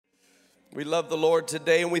We love the Lord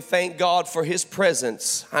today and we thank God for His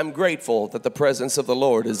presence. I'm grateful that the presence of the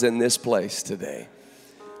Lord is in this place today.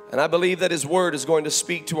 And I believe that His word is going to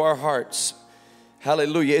speak to our hearts.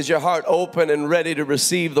 Hallelujah. Is your heart open and ready to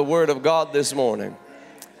receive the word of God this morning?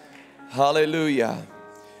 Hallelujah.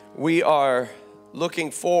 We are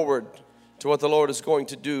looking forward to what the Lord is going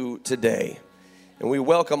to do today. And we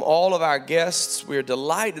welcome all of our guests. We are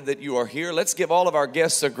delighted that you are here. Let's give all of our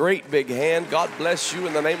guests a great big hand. God bless you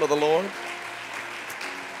in the name of the Lord.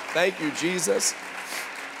 Thank you, Jesus.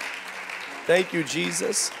 Thank you,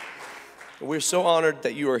 Jesus. We're so honored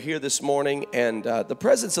that you are here this morning, and the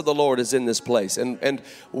presence of the Lord is in this place. And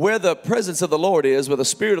where the presence of the Lord is, where the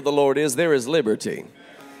Spirit of the Lord is, there is liberty.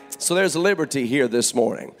 So there's liberty here this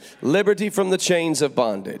morning. Liberty from the chains of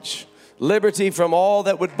bondage. Liberty from all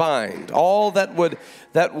that would bind, all that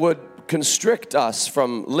would constrict us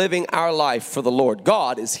from living our life for the Lord.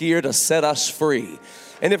 God is here to set us free.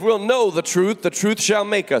 And if we'll know the truth shall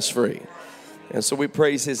make us free. And so we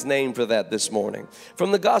praise His name for that this morning.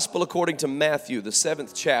 From the Gospel according to Matthew, the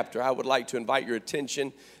 7th chapter, I would like to invite your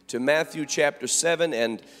attention to Matthew chapter 7,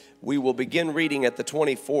 and we will begin reading at the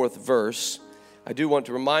 24th verse. I do want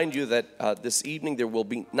to remind you that this evening there will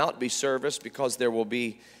not be service because there will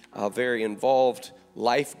be a very involved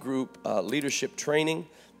life group leadership training.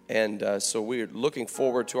 And so we're looking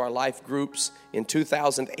forward to our life groups in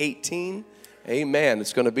 2018. Amen.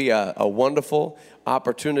 It's going to be a wonderful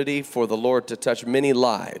opportunity for the Lord to touch many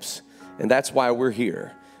lives. And that's why we're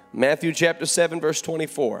here. Matthew chapter 7, verse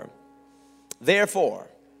 24. Therefore,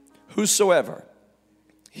 whosoever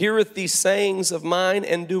heareth these sayings of mine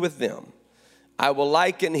and doeth them, I will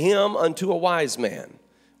liken him unto a wise man,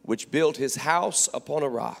 which built his house upon a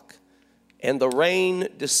rock. And the rain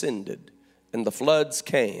descended, and the floods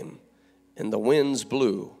came, and the winds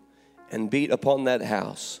blew, and beat upon that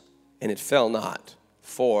house, and it fell not,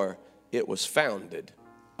 for it was founded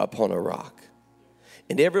upon a rock.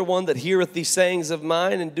 And everyone that heareth these sayings of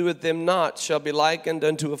mine and doeth them not shall be likened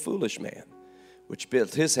unto a foolish man, which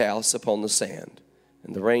built his house upon the sand.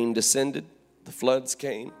 And the rain descended, the floods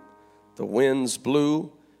came, the winds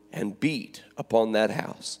blew, and beat upon that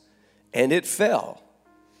house, and it fell,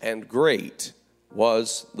 and great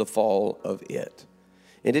was the fall of it.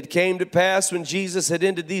 And it came to pass, when Jesus had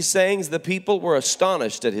ended these sayings, the people were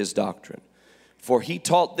astonished at his doctrine, for he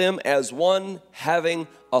taught them as one having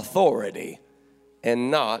authority,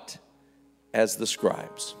 and not as the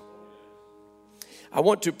scribes. I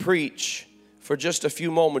want to preach for just a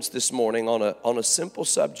few moments this morning on a simple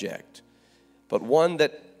subject, but one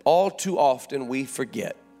that all too often we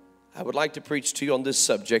forget. I would like to preach to you on this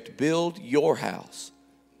subject: build your house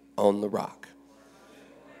on the rock.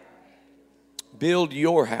 Build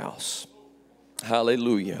your house.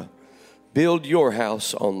 Hallelujah. Build your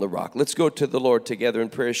house on the rock. Let's go to the Lord together in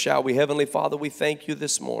prayer, shall we? Heavenly Father, we thank you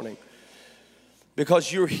this morning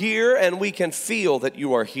because you're here and we can feel that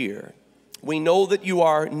you are here. We know that you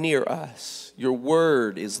are near us. Your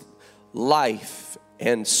word is life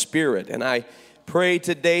and spirit, and I pray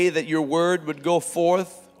today that your word would go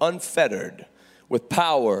forth unfettered with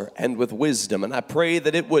power and with wisdom. And I pray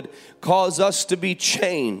that it would cause us to be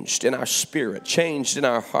changed in our spirit, changed in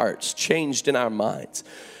our hearts, changed in our minds.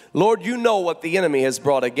 Lord, you know what the enemy has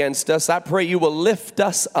brought against us. I pray you will lift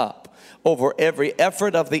us up over every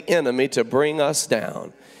effort of the enemy to bring us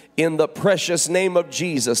down. In the precious name of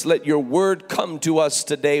Jesus, let your word come to us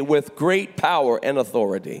today with great power and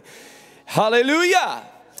authority. Hallelujah.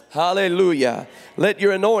 Hallelujah. Let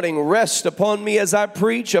your anointing rest upon me as I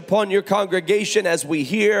preach, upon your congregation as we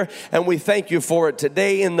hear, and we thank you for it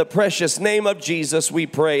today. In the precious name of Jesus we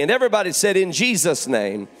pray. And everybody said, in Jesus'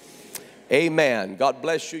 name, amen. God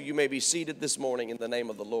bless you. You may be seated this morning in the name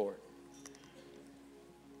of the Lord.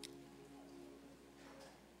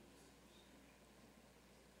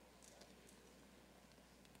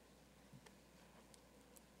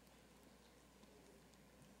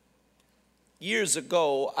 Years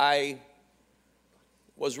ago, I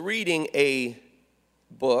was reading a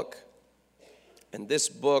book, and this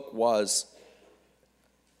book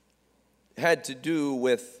had to do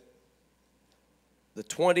with the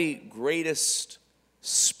 20 greatest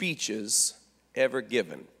speeches ever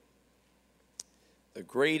given. The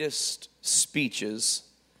greatest speeches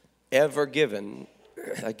ever given,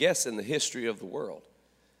 I guess, in the history of the world.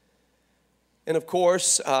 And of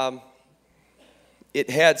course, it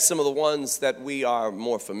had some of the ones that we are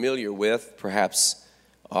more familiar with, perhaps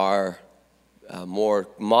are more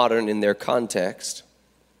modern in their context.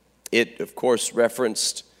 It, of course,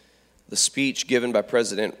 referenced the speech given by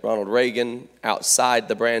President Ronald Reagan outside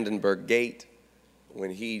the Brandenburg Gate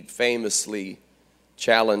when he famously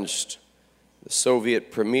challenged the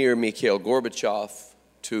Soviet Premier Mikhail Gorbachev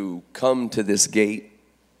to come to this gate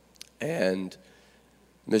and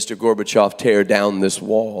Mr. Gorbachev tear down this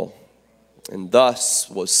wall. And thus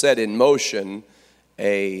was set in motion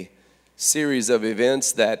a series of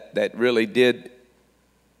events that really did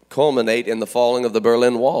culminate in the falling of the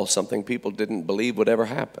Berlin Wall, something people didn't believe would ever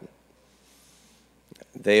happen.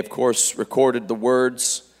 They, of course, recorded the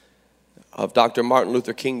words of Dr. Martin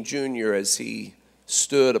Luther King Jr. as he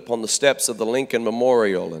stood upon the steps of the Lincoln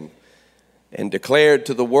Memorial and declared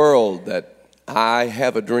to the world that I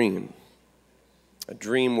have a dream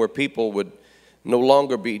where people would no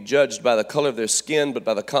longer be judged by the color of their skin, but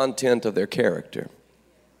by the content of their character.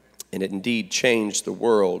 And it indeed changed the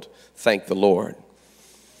world, thank the Lord.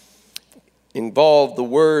 Included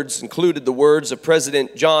the words of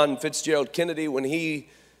President John Fitzgerald Kennedy when he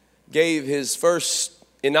gave his first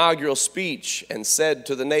inaugural speech and said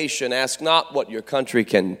to the nation, ask not what your country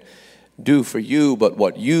can do for you, but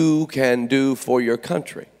what you can do for your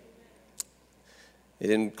country. It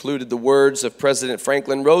included the words of President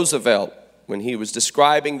Franklin Roosevelt when he was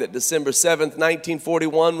describing that December 7th,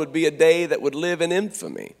 1941 would be a day that would live in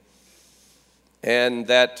infamy, and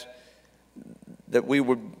that we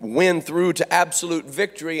would win through to absolute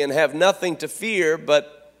victory and have nothing to fear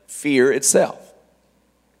but fear itself.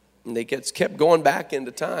 And they kept going back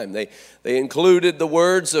into time. They included the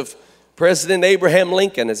words of President Abraham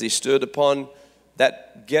Lincoln as he stood upon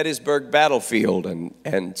that Gettysburg battlefield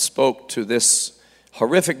and spoke to this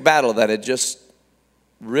horrific battle that had just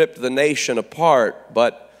ripped the nation apart,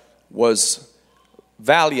 but was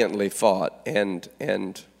valiantly fought.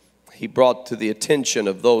 And he brought to the attention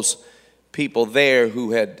of those people there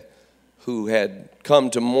who had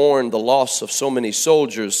come to mourn the loss of so many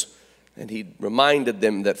soldiers. And he reminded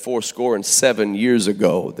them that 77 years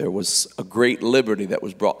ago, there was a great liberty that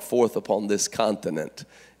was brought forth upon this continent.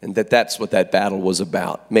 And that's what that battle was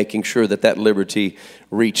about, making sure that liberty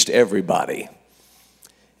reached everybody.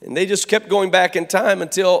 And they just kept going back in time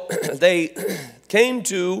until they came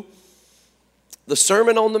to the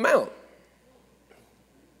Sermon on the Mount.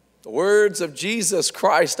 The words of Jesus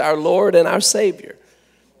Christ, our Lord and our Savior.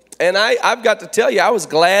 And I've got to tell you, I was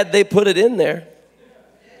glad they put it in there.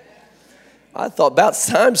 I thought about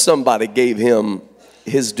time somebody gave him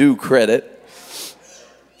his due credit.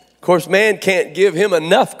 Of course, man can't give him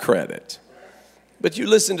enough credit. But you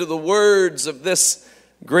listen to the words of this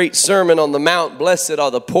great Sermon on the Mount. Blessed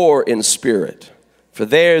are the poor in spirit, for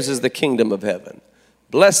theirs is the kingdom of heaven.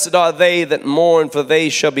 Blessed are they that mourn, for they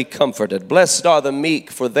shall be comforted. Blessed are the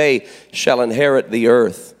meek, for they shall inherit the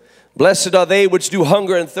earth. Blessed are they which do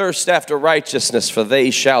hunger and thirst after righteousness, for they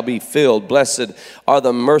shall be filled. Blessed are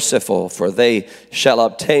the merciful, for they shall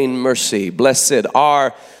obtain mercy. Blessed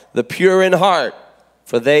are the pure in heart,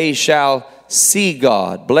 for they shall see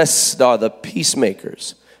God. Blessed are the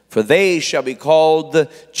peacemakers, for they shall be called the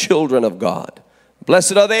children of God.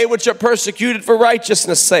 Blessed are they which are persecuted for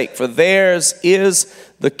righteousness' sake, for theirs is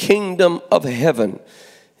the kingdom of heaven.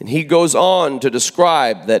 And he goes on to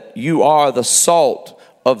describe that you are the salt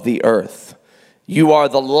of the earth. You are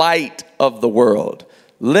the light of the world.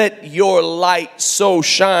 Let your light so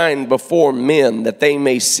shine before men that they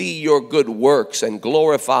may see your good works and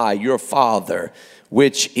glorify your Father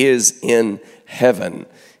which is in heaven.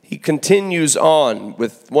 He continues on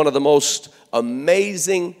with one of the most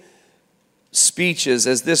amazing speeches,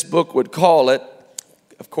 as this book would call it.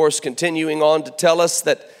 Of course, continuing on to tell us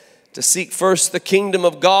that to seek first the kingdom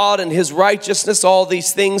of God and his righteousness, all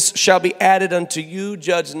these things shall be added unto you.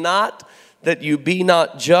 Judge not that you be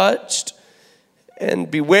not judged. And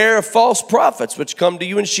beware of false prophets, which come to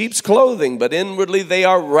you in sheep's clothing, but inwardly they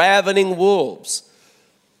are ravening wolves.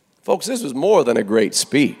 Folks, this was more than a great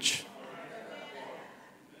speech.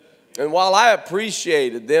 And while I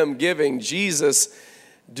appreciated them giving Jesus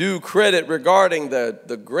due credit regarding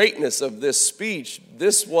the greatness of this speech,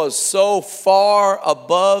 this was so far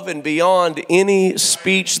above and beyond any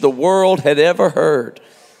speech the world had ever heard.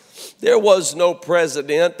 There was no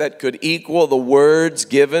president that could equal the words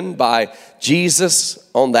given by Jesus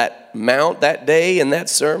on that mount that day in that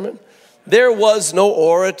sermon. There was no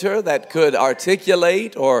orator that could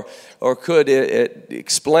articulate or could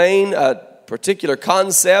explain a particular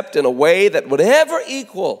concept in a way that would ever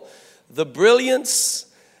equal the brilliance,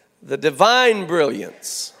 the divine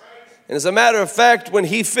brilliance. And as a matter of fact, when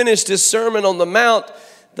he finished his Sermon on the Mount,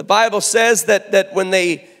 the Bible says that when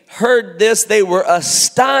they heard this, they were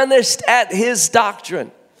astonished at his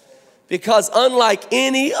doctrine. Because unlike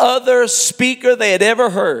any other speaker they had ever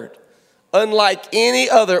heard, unlike any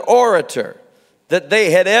other orator that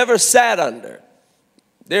they had ever sat under,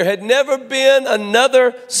 There had never been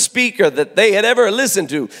another speaker that they had ever listened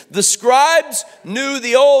to. The scribes knew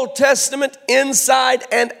the Old Testament inside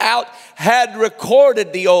and out, had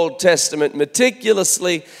recorded the Old Testament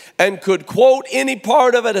meticulously, and could quote any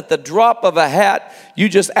part of it at the drop of a hat. You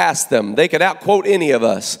just ask them. They could outquote any of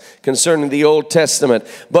us concerning the Old Testament.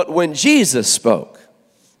 But when Jesus spoke,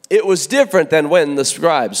 it was different than when the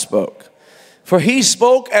scribes spoke. For he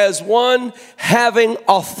spoke as one having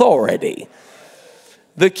authority.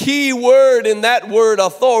 The key word in that word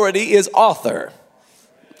authority is author.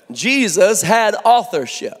 Jesus had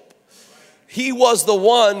authorship. He was the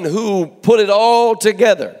one who put it all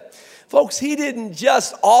together. Folks, he didn't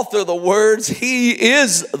just author the words, he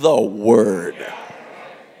is the word.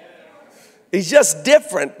 He's just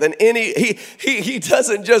different than any, he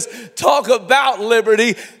doesn't just talk about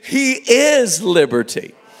liberty, he is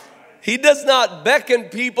liberty. He does not beckon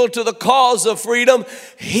people to the cause of freedom.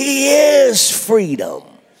 He is freedom.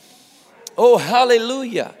 Oh,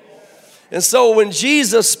 hallelujah. And so when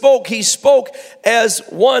Jesus spoke, he spoke as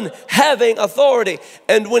one having authority.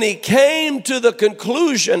 And when he came to the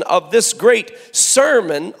conclusion of this great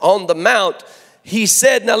sermon on the Mount, he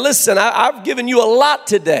said, now listen, I've given you a lot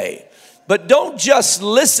today, but don't just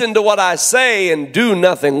listen to what I say and do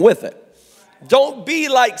nothing with it. Don't be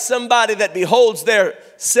like somebody that beholds their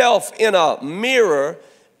self in a mirror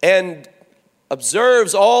and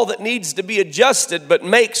observes all that needs to be adjusted but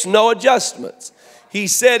makes no adjustments. He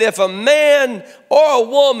said, if a man or a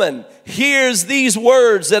woman hears these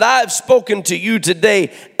words that I've spoken to you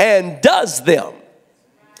today and does them,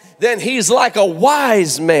 then he's like a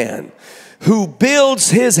wise man who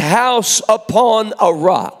builds his house upon a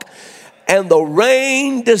rock. And the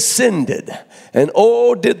rain descended, and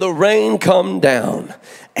oh, did the rain come down.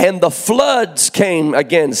 And the floods came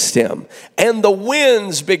against him, and the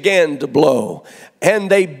winds began to blow, and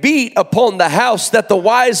they beat upon the house that the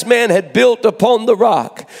wise man had built upon the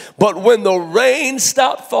rock. But when the rain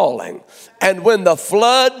stopped falling, and when the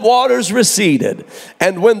flood waters receded,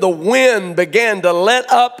 and when the wind began to let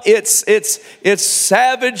up its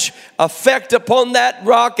savage effect upon that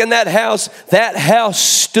rock and that house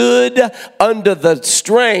stood under the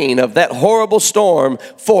strain of that horrible storm,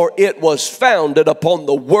 for it was founded upon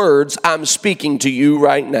the words I'm speaking to you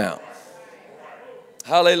right now.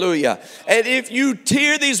 Hallelujah. And if you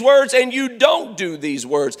hear these words and you don't do these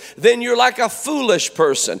words, then you're like a foolish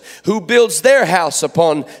person who builds their house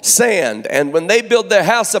upon sand. And when they build their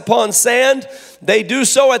house upon sand, they do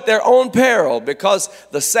so at their own peril, because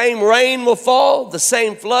the same rain will fall, the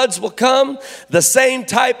same floods will come, the same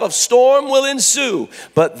type of storm will ensue,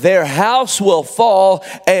 but their house will fall,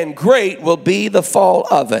 and great will be the fall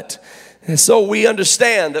of it. And so we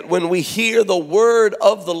understand that when we hear the word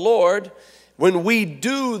of the Lord, when we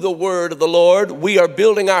do the word of the Lord, we are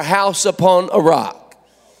building our house upon a rock.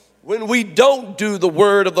 When we don't do the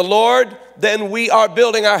word of the Lord, then we are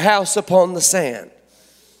building our house upon the sand.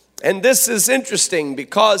 And this is interesting,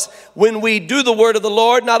 because when we do the word of the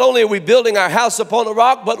Lord, not only are we building our house upon a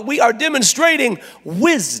rock, but we are demonstrating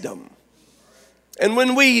wisdom. And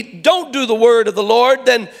when we don't do the word of the Lord,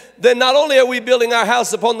 then not only are we building our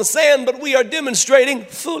house upon the sand, but we are demonstrating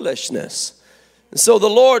foolishness. And so the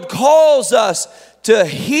Lord calls us to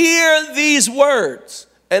hear these words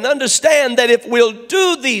and understand that if we'll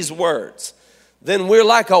do these words, then we're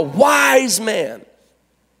like a wise man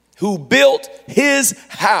who built his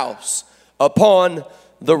house upon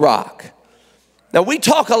the rock. Now, we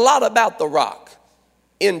talk a lot about the rock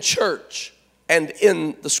in church and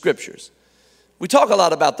in the scriptures. We talk a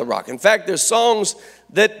lot about the rock. In fact, there's songs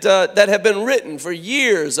that have been written for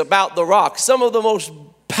years about the rock. Some of the most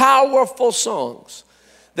powerful songs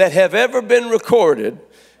that have ever been recorded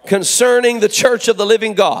concerning the church of the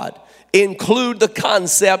living God include the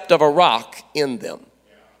concept of a rock in them.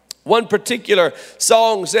 One particular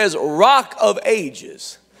song says, "Rock of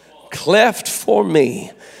ages, cleft for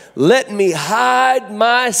me, let me hide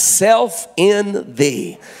myself in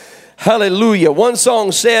thee." Hallelujah. One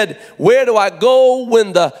song said, "Where do I go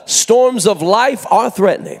when the storms of life are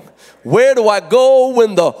threatening? Where do I go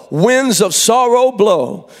when the winds of sorrow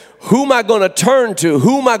blow? Who am I going to turn to?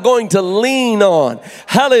 Who am I going to lean on?"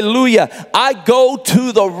 Hallelujah. I go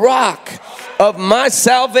to the rock of my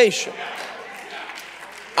salvation.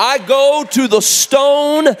 I go to the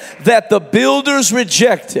stone that the builders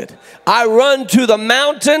rejected. I run to the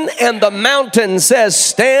mountain, and the mountain says,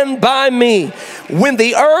 "Stand by me." When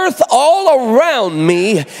the earth all around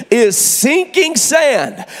me is sinking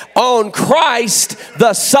sand, on Christ,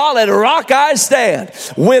 the solid rock I stand.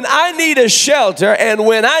 When I need a shelter and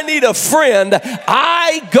when I need a friend,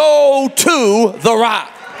 I go to the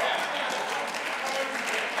rock.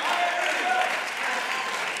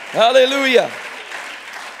 Hallelujah.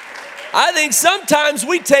 I think sometimes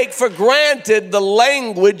we take for granted the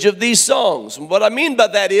language of these songs. What I mean by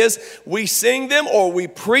that is we sing them or we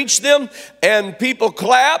preach them and people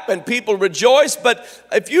clap and people rejoice. But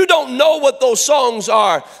if you don't know what those songs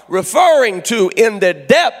are referring to in their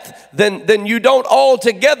depth, then you don't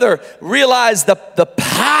altogether realize the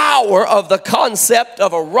power of the concept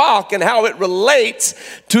of a rock and how it relates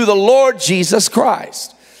to the Lord Jesus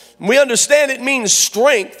Christ. We understand it means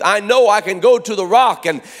strength. I know I can go to the rock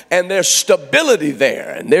and there's stability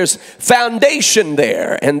there and there's foundation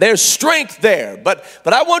there and there's strength there. But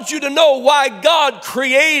I want you to know why God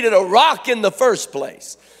created a rock in the first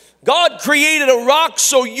place. God created a rock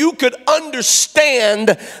so you could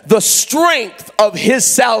understand the strength of His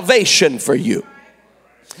salvation for you.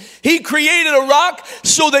 He created a rock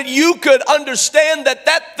so that you could understand that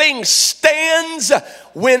that thing stands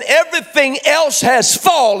when everything else has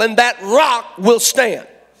fallen. That rock will stand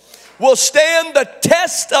the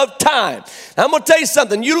test of time. Now, I'm going to tell you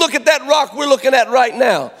something. You look at that rock we're looking at right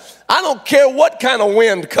now. I don't care what kind of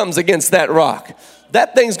wind comes against that rock.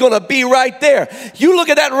 That thing's going to be right there. You look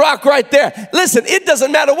at that rock right there. Listen, it doesn't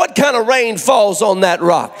matter what kind of rain falls on that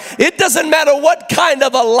rock. It doesn't matter what kind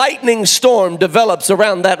of a lightning storm develops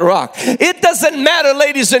around that rock. It doesn't matter,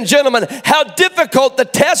 ladies and gentlemen, how difficult the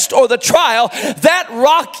test or the trial. That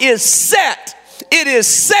rock is set. It is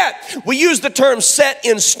set. We use the term set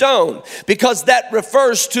in stone because that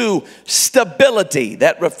refers to stability.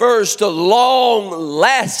 That refers to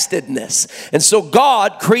long-lastedness. And so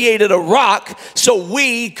God created a rock so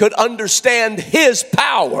we could understand His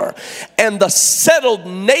power and the settled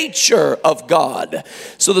nature of God.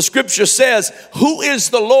 So the scripture says, who is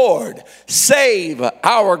the Lord? Save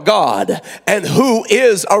our God. And who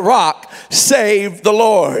is a rock? Save the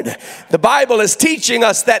Lord. The Bible is teaching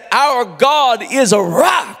us that our God is a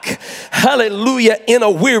rock, hallelujah, in a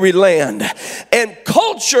weary land. And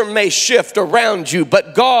culture may shift around you,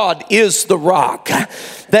 but God is the rock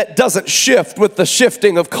that doesn't shift with the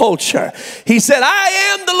shifting of culture. He said, I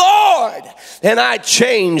am the Lord and I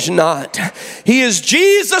change not. He is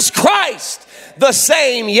Jesus Christ, the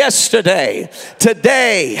same yesterday,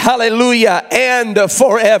 today, hallelujah, and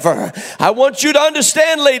forever. I want you to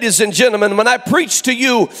understand, ladies and gentlemen, when I preach to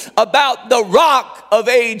you about the rock of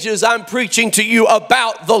ages, I'm preaching to you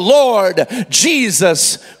about the Lord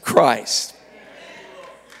Jesus Christ.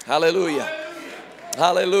 Hallelujah.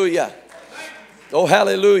 Hallelujah. Oh,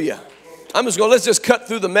 hallelujah. Let's just cut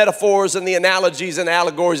through the metaphors and the analogies and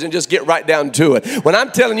allegories and just get right down to it. When I'm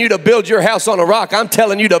telling you to build your house on a rock, I'm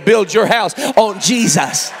telling you to build your house on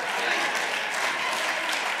Jesus.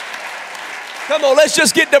 Come on, let's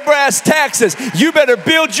just get to brass taxes. You better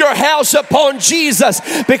build your house upon Jesus,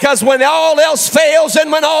 because when all else fails and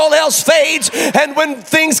when all else fades and when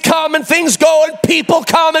things come and things go and people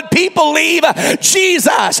come and people leave,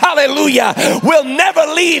 Jesus, hallelujah, will never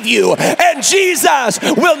leave you, and Jesus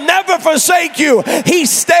will never forsake you. He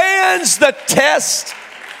stands the test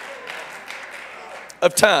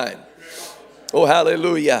of time. Oh,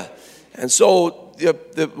 hallelujah. And so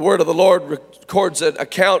the word of the Lord records an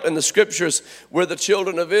account in the scriptures where the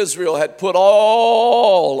children of Israel had put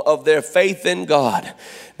all of their faith in God.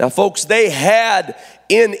 Now, folks, they had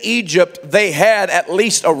in Egypt, they had at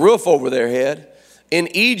least a roof over their head. In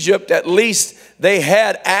Egypt, at least they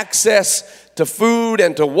had access to food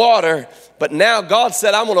and to water. But now God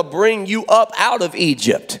said, I'm going to bring you up out of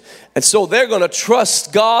Egypt. And so they're going to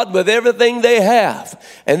trust God with everything they have.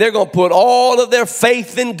 And they're going to put all of their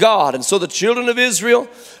faith in God. And so the children of Israel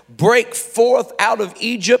break forth out of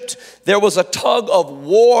Egypt. There was a tug of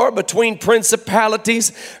war between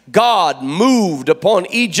principalities. God moved upon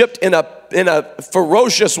Egypt in a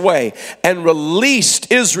ferocious way and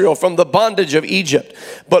released Israel from the bondage of Egypt.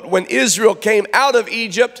 But when Israel came out of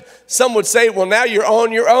Egypt, some would say, well, now you're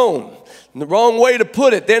on your own. And the wrong way to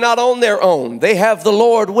put it, they're not on their own. They have the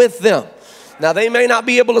Lord with them. Now, they may not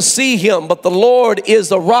be able to see Him, but the Lord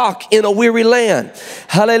is a rock in a weary land.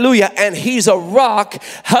 Hallelujah. And He's a rock.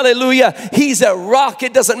 Hallelujah. He's a rock.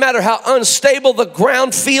 It doesn't matter how unstable the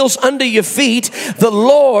ground feels under your feet. The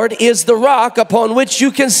Lord is the rock upon which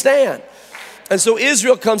you can stand. And so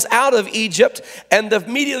Israel comes out of Egypt, and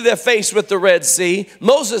immediately they're faced with the Red Sea.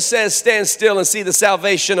 Moses says, stand still and see the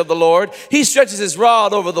salvation of the Lord. He stretches his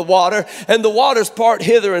rod over the water, and the waters part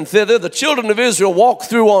hither and thither. The children of Israel walk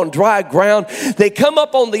through on dry ground. They come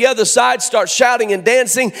up on the other side, start shouting and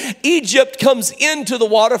dancing. Egypt comes into the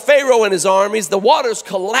water, Pharaoh and his armies. The waters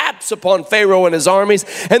collapse upon Pharaoh and his armies,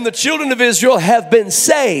 and the children of Israel have been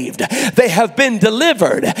saved. They have been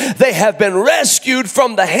delivered. They have been rescued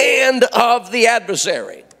from the hand of the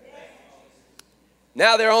adversary.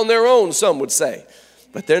 Now they're on their own, some would say.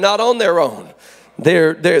 But they're not on their own.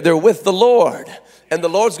 They're with the Lord, and the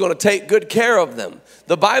Lord's going to take good care of them.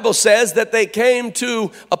 The Bible says that they came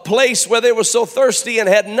to a place where they were so thirsty and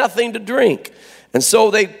had nothing to drink. And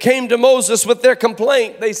so they came to Moses with their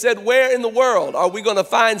complaint. They said, where in the world are we going to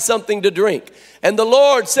find something to drink? And the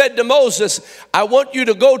Lord said to Moses, I want you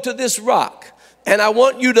to go to this rock, and I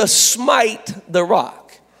want you to smite the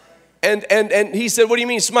rock. And he said, what do you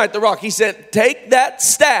mean smite the rock? He said, take that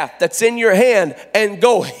staff that's in your hand and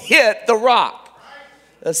go hit the rock.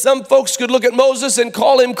 Now, some folks could look at Moses and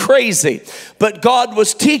call him crazy, but God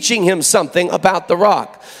was teaching him something about the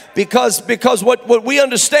rock. Because what we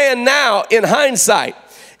understand now in hindsight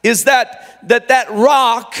is that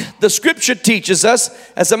rock, the scripture teaches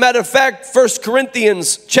us, as a matter of fact, 1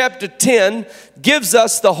 Corinthians chapter 10 gives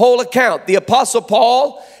us the whole account. The Apostle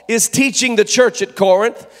Paul is teaching the church at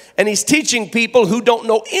Corinth, and he's teaching people who don't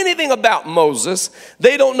know anything about Moses.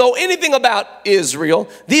 They don't know anything about Israel.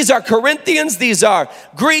 These are Corinthians, these are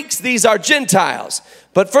Greeks, these are Gentiles.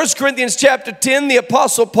 But 1 Corinthians chapter 10, the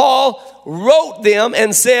Apostle Paul wrote them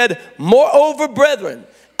and said, moreover, brethren,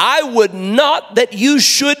 I would not that you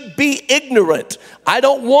should be ignorant. I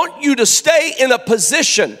don't want you to stay in a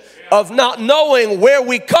position of not knowing where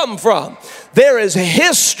we come from. There is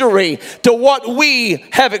history to what we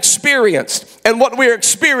have experienced and what we're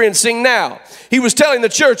experiencing now. He was telling the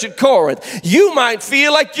church at Corinth, you might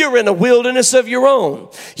feel like you're in a wilderness of your own.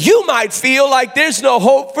 You might feel like there's no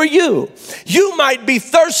hope for you. You might be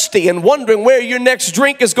thirsty and wondering where your next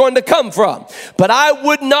drink is going to come from. But I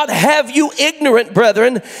would not have you ignorant,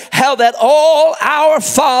 brethren, how that all our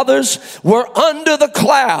fathers were under the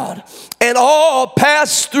cloud and all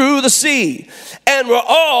passed through the sea and were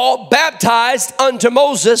all baptized unto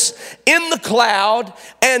Moses in the cloud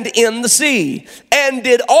and in the sea, and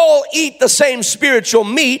did all eat the same spiritual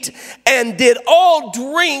meat, and did all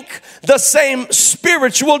drink the same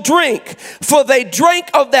spiritual drink. For they drank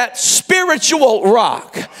of that spiritual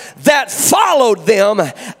rock that followed them,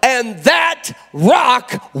 and that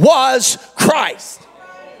rock was Christ.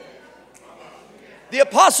 The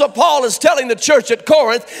Apostle Paul is telling the church at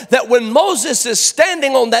Corinth that when Moses is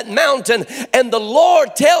standing on that mountain and the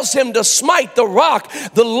Lord tells him to smite the rock,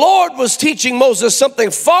 the Lord was teaching Moses something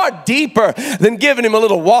far deeper than giving him a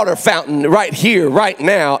little water fountain right here, right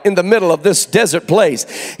now, in the middle of this desert place.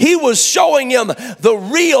 He was showing him the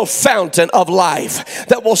real fountain of life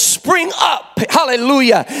that will spring up,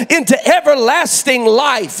 hallelujah, into everlasting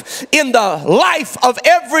life. In the life of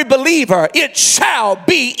every believer, it shall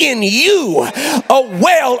be in you a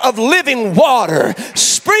well of living water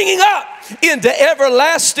springing up into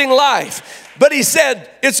everlasting life. But he said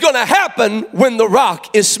it's going to happen when the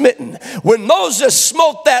rock is smitten. When Moses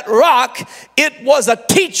smote that rock, it was a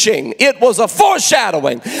teaching, it was a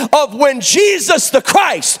foreshadowing of when Jesus the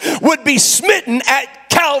Christ would be smitten at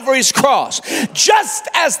Calvary's cross. Just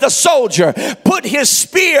as the soldier put his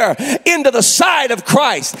spear into the side of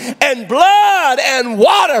Christ and blood and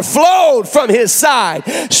water flowed from his side,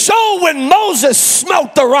 so when Moses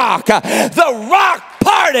smote the rock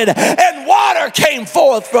parted and water came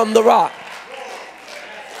forth from the rock.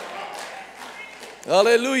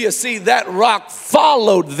 Hallelujah. See, that rock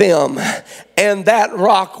followed them, and that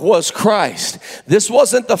rock was Christ. This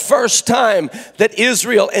wasn't the first time that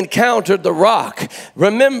Israel encountered the rock.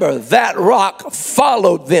 Remember, that rock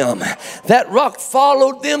followed them. That rock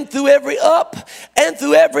followed them through every up and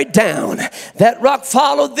through every down. That rock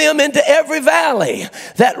followed them into every valley.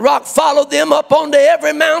 That rock followed them up onto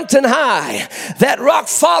every mountain high. That rock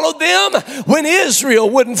followed them when Israel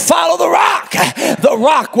wouldn't follow the rock. The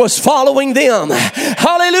rock was following them.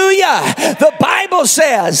 Hallelujah. The Bible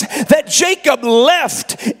says that Jacob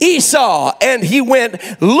left Esau and he went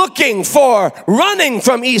running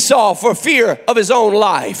from Esau for fear of his own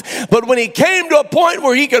life. But when he came to a point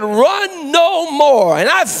where he could run no more, and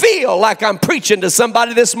I feel like I'm preaching to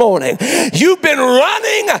somebody this morning, you've been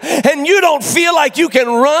running and you don't feel like you can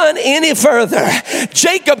run any further.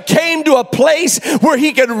 Jacob came to a place where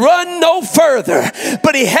he could run no further,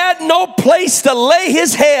 but he had no place to lay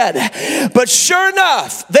his head. But sure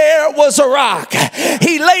enough, there was a rock.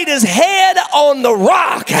 He laid his head on the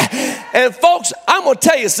rock. And folks, I'm going to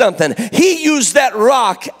tell you something. He used that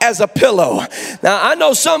rock as a pillow. Now, I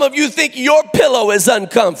know some of you think your pillow is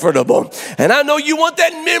uncomfortable. And I know you want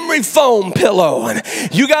that memory foam pillow. And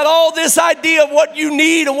you got all this idea of what you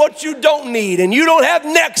need and what you don't need. And you don't have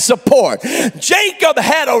neck support. Jacob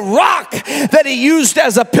had a rock that he used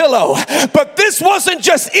as a pillow. But this wasn't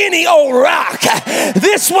just any old rock.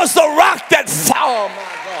 This was the rock that, oh my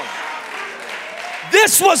God.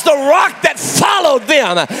 This was the rock that followed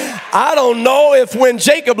them. I don't know if when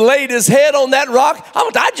Jacob laid his head on that rock,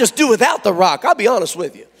 I'd just do without the rock. I'll be honest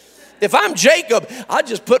with you. If I'm Jacob, I'd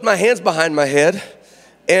just put my hands behind my head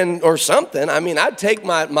or something. I mean, I'd take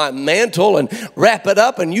my mantle and wrap it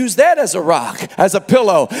up and use that as a rock, as a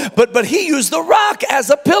pillow. But he used the rock as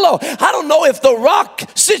a pillow. I don't know if the rock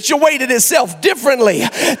situated itself differently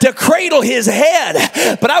to cradle his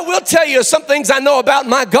head. But I will tell you some things I know about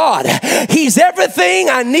my God. He's everything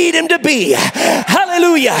I need him to be.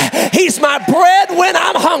 Hallelujah. He's my bread when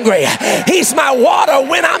I'm hungry. He's my water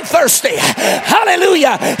when I'm thirsty.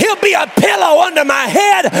 Hallelujah. He'll be a pillow under my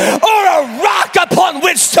head or a rock upon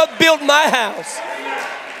which to build my house.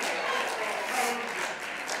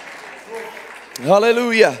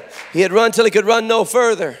 Hallelujah. He had run till he could run no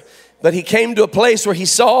further. But he came to a place where he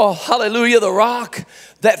saw, hallelujah, the rock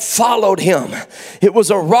that followed him. It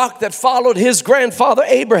was a rock that followed his grandfather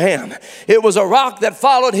Abraham. It was a rock that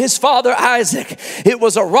followed his father Isaac. It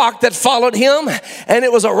was a rock that followed him, and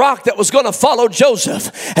it was a rock that was going to follow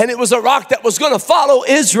Joseph, and it was a rock that was going to follow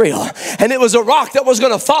Israel, and it was a rock that was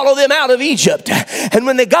going to follow them out of Egypt. And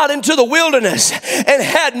when they got into the wilderness and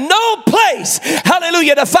had no place,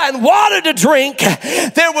 hallelujah, to find water to drink,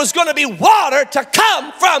 there was going to be water to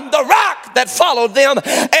come from the rock that followed them,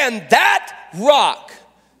 and that rock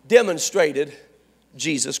demonstrated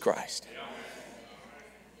Jesus Christ.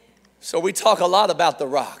 So we talk a lot about the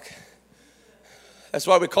rock. That's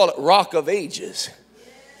why we call it Rock of Ages.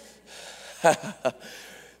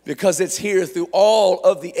 Because it's here through all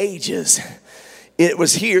of the ages. It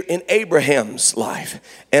was here in Abraham's life,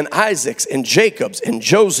 and Isaac's, and Jacob's, and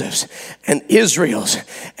Joseph's, and Israel's.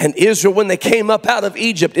 And Israel, when they came up out of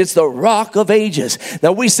Egypt, it's the Rock of Ages.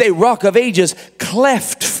 Now we say Rock of Ages,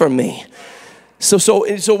 cleft for me.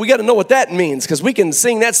 So we got to know what that means, because we can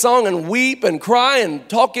sing that song and weep and cry and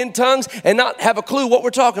talk in tongues and not have a clue what we're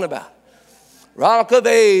talking about. Rock of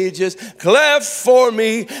Ages, cleft for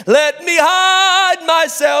me, let me hide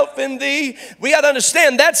myself in thee. We got to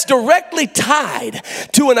understand that's directly tied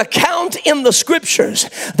to an account in the scriptures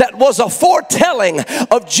that was a foretelling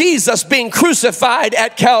of Jesus being crucified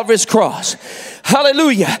at Calvary's cross.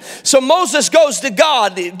 Hallelujah. So Moses goes to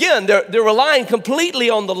God. Again, they're relying completely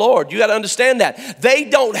on the Lord. You got to understand that. They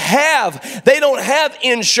don't have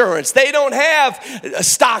insurance. They don't have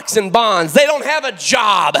stocks and bonds. They don't have a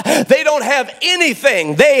job. They don't have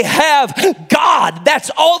anything. They have God. That's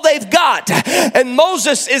all they've got. And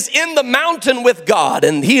Moses is in the mountain with God,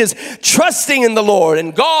 and he is trusting in the Lord,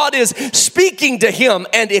 and God is speaking to him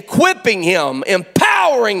and equipping him,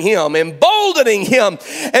 empowering him, emboldening him.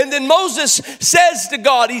 And then Moses says to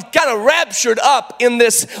God, he's kind of raptured up in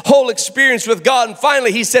this whole experience with God. And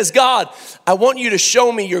finally he says, God, I want you to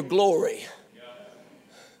show me your glory.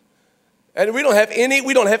 And we don't have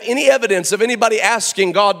any evidence of anybody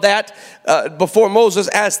asking God that before Moses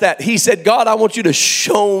asked that. He said, God, I want you to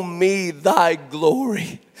show me thy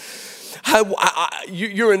glory.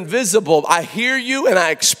 You're invisible. I hear you and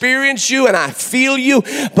I experience you and I feel you,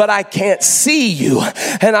 but I can't see you.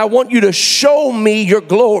 And I want you to show me your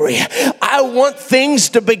glory. I want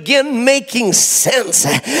things to begin making sense.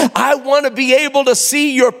 I want to be able to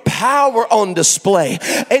see your power on display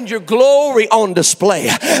and your glory on display.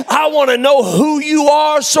 I want to know who you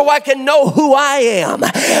are so I can know who I am.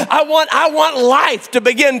 I want life to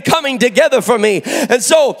begin coming together for me. And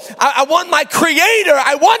so I want my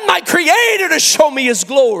Creator to show me his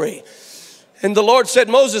glory. And the Lord said,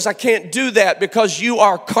 Moses, I can't do that because you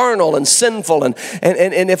are carnal and sinful. And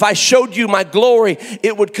if I showed you my glory,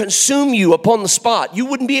 it would consume you upon the spot. You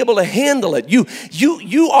wouldn't be able to handle it.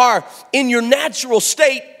 You are in your natural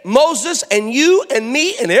state. Moses and you and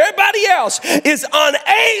me and everybody else is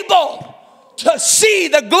unable to see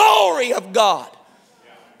the glory of God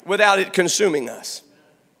without it consuming us.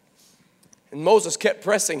 And Moses kept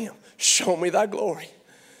pressing him. Show me thy glory.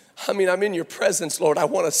 I mean, I'm in your presence, Lord. I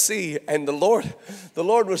want to see. And the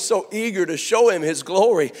Lord was so eager to show him his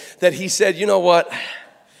glory that he said, you know what?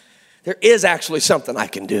 There is actually something I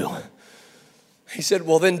can do. He said,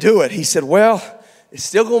 well, then do it. He said, well, it's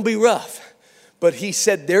still going to be rough. But he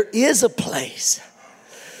said, there is a place.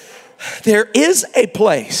 There is a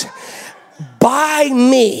place by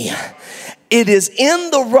me. It is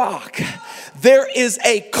in the rock. There is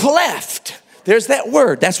a cleft. There's that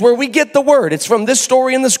word. That's where we get the word. It's from this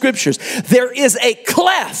story in the scriptures. There is a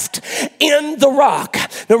cleft in the rock.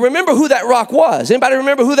 Now remember who that rock was. Anybody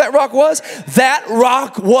remember who that rock was? That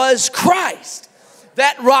rock was Christ.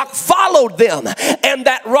 that rock followed them, and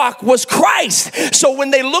that rock was Christ. So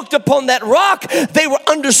when they looked upon that rock, they were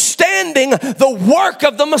understanding the work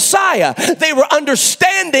of the Messiah. They were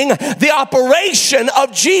understanding the operation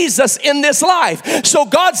of Jesus in this life. So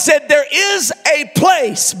God said, there is a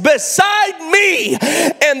place beside me,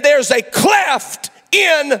 and there's a cleft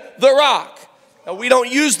in the rock. Now, we don't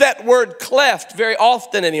use that word cleft very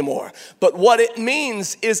often anymore, but what it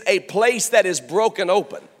means is a place that is broken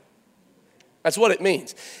open. That's what it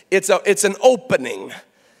means. It's an opening,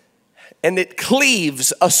 and it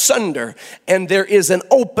cleaves asunder, and there is an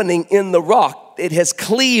opening in the rock. It has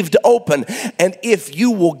cleaved open, and if you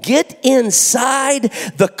will get inside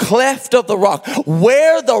the cleft of the rock,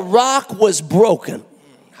 where the rock was broken.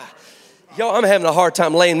 Yo, I'm having a hard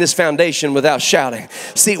time laying this foundation without shouting.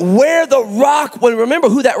 See, where the rock, remember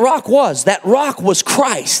who that rock was. That rock was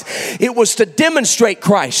Christ. It was to demonstrate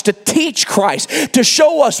Christ, to teach Christ, to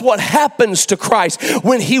show us what happens to Christ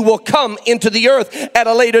when he will come into the earth at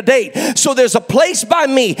a later date. So there's a place by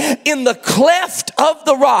me in the cleft of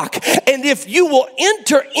the rock. And if you will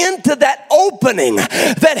enter into that opening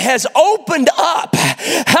that has opened up,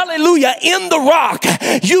 hallelujah, in the rock,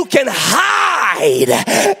 you can hide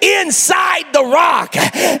inside the rock.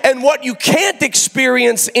 And what you can't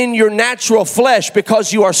experience in your natural flesh,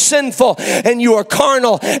 because you are sinful and you are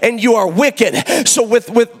carnal and you are wicked. So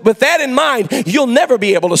with that in mind, you'll never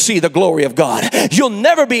be able to see the glory of God. You'll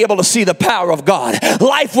never be able to see the power of God.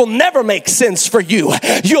 Life will never make sense for you.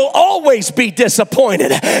 You'll always be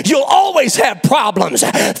disappointed. You'll always have problems.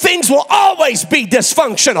 Things will always be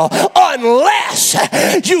dysfunctional unless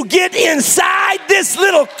you get inside this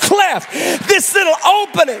little cleft, this little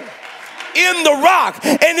opening in the rock.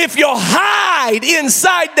 And if you'll hide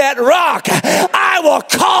inside that rock, I will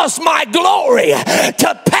cause my glory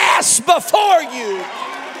to pass before you.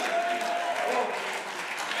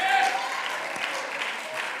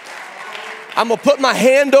 I'm going to put my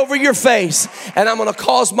hand over your face, and I'm going to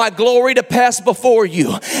cause my glory to pass before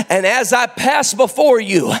you. And as I pass before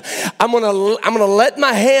you, I'm going to let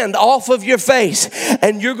my hand off of your face,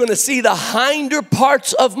 and you're going to see the hinder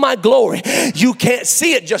parts of my glory. You can't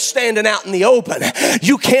see it just standing out in the open.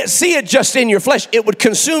 You can't see it just in your flesh. It would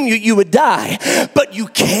consume you. You would die. But you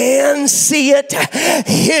can see it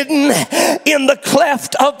hidden in the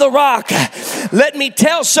cleft of the rock. Let me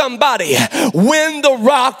tell somebody, when the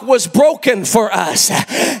rock was broken for us,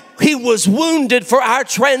 he was wounded for our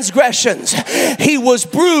transgressions. He was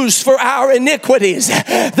bruised for our iniquities.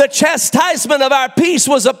 The chastisement of our peace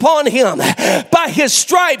was upon him. By his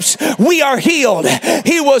stripes we are healed.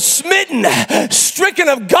 He was smitten, stricken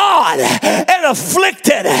of God, and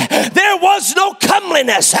afflicted. There was no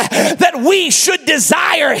comeliness that we should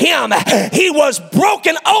desire him. He was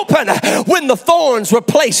broken open when the thorns were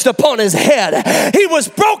placed upon his head. He was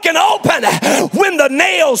broken open when the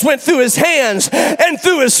nails went through his hands and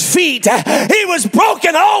through his feet. He was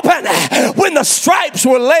broken open when the stripes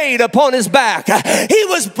were laid upon his back. He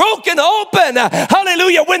was broken open,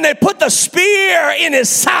 hallelujah, when they put the spear in his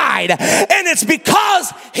side. And it's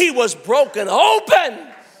because he was broken open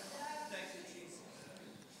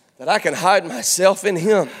that I can hide myself in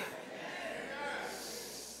him.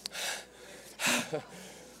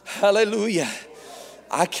 Hallelujah.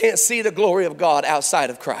 I can't see the glory of God outside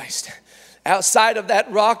of Christ. Outside of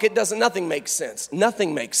that rock, nothing makes sense.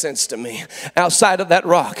 Nothing makes sense to me outside of that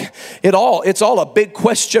rock. It's all a big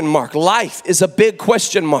question mark. Life is a big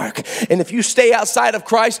question mark. And if you stay outside of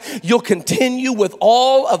Christ, you'll continue with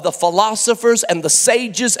all of the philosophers and the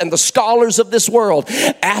sages and the scholars of this world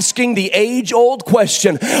asking the age-old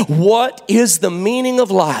question, what is the meaning of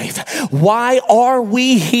life? Why are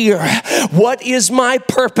we here? What is my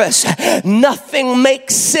purpose? Nothing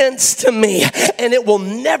makes sense to me, and it will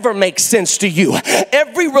never make sense to you.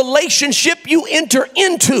 Every relationship you enter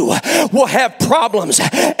into will have problems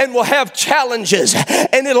and will have challenges,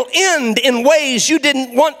 and it'll end in ways you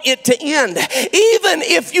didn't want it to end. Even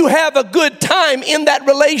if you have a good time in that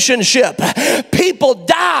relationship, people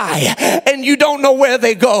die and you don't know where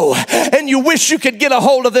they go, and you wish you could get a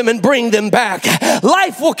hold of them and bring them back.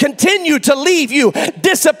 Life will continue to leave you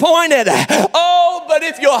disappointed. Oh, but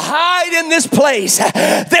if you hide in this place,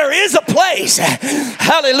 there is a place.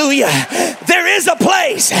 Hallelujah. There is a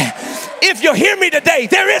place. If you hear me today,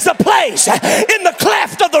 there is a place in the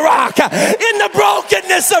cleft of the rock, in the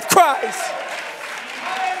brokenness of Christ.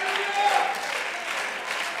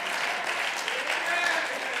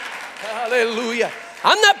 Hallelujah.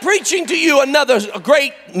 I'm not preaching to you another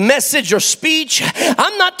great message or speech.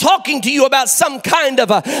 I'm not talking to you about some kind of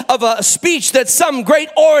a speech that some great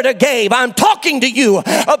orator gave. I'm talking to you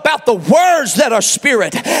about the words that are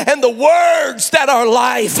spirit and the words that are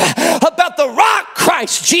life, about the rock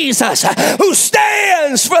Christ Jesus, who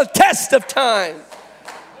stands for the test of time.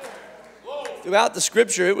 Throughout the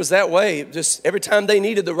scripture, it was that way. Just every time they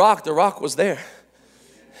needed the rock was there.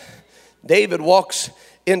 David walks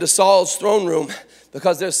into Saul's throne room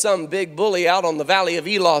because there's some big bully out on the valley of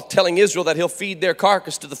Elah telling Israel that he'll feed their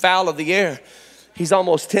carcass to the fowl of the air. He's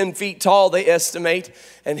almost 10 feet tall, they estimate,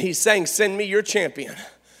 and he's saying, send me your champion.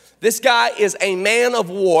 This guy is a man of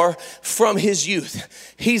war from his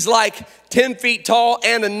youth. He's like 10 feet tall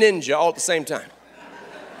and a ninja all at the same time.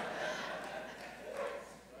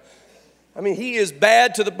 I mean, he is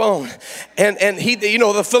bad to the bone. And he,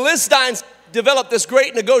 the Philistines developed this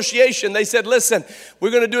great negotiation. They said, listen,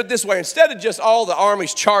 we're going to do it this way. Instead of just all the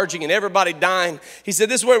armies charging and everybody dying, he said,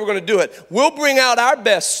 this is the way we're going to do it. We'll bring out our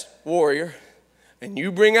best warrior, and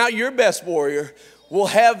you bring out your best warrior. We'll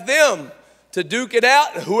have them to duke it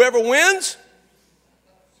out, and whoever wins,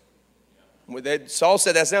 Saul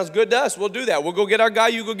said, that sounds good to us. We'll do that. We'll go get our guy,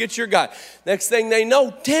 you go get your guy. Next thing they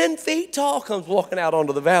know, 10 feet tall comes walking out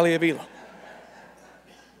onto the valley of Elah.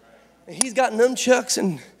 And he's got nunchucks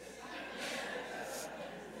and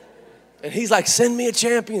he's like, send me a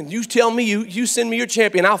champion. You tell me, you send me your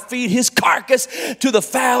champion. I'll feed his carcass to the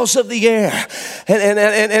fowls of the air.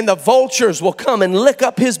 And the vultures will come and lick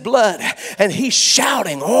up his blood. And he's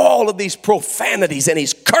shouting all of these profanities and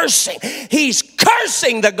he's cursing. He's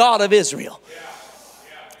cursing the God of Israel.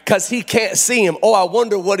 Because he can't see him. Oh, I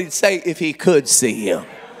wonder what he'd say if he could see him.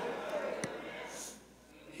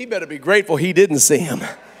 He better be grateful he didn't see him.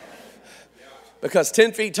 Because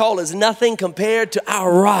 10 feet tall is nothing compared to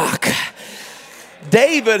our rock.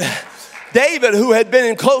 David, who had been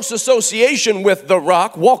in close association with the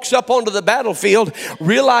rock, walks up onto the battlefield,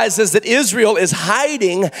 realizes that Israel is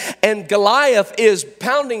hiding, and Goliath is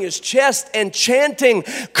pounding his chest and chanting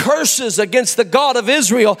curses against the God of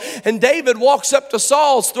Israel. And David walks up to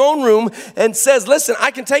Saul's throne room and says, listen, I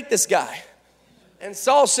can take this guy. And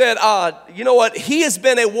Saul said, you know what? He has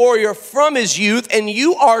been a warrior from his youth, and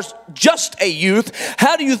you are just a youth.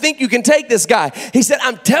 How do you think you can take this guy? He said,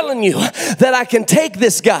 I'm telling you that I can take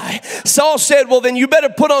this guy. Saul said, well, then you better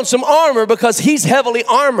put on some armor because he's heavily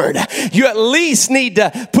armored. You at least need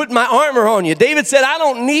to put my armor on you. David said, I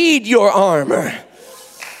don't need your armor.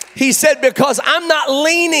 He said, because I'm not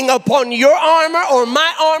leaning upon your armor or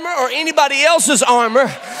my armor or anybody else's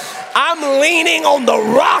armor. I'm leaning on the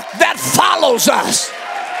rock that follows us.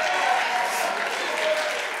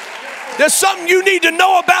 There's something you need to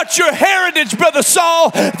know about your heritage, Brother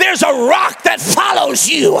Saul. There's a rock that follows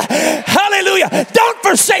you. Hallelujah. Don't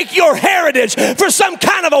forsake your heritage for some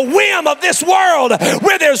kind of a whim of this world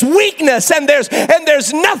where there's weakness and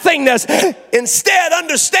there's nothingness. Instead,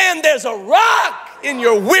 understand there's a rock in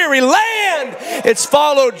your weary land. It's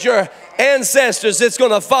followed your ancestors. It's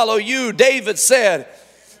going to follow you. David said,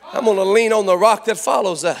 I'm going to lean on the rock that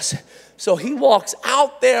follows us. So he walks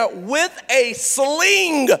out there with a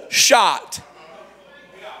slingshot.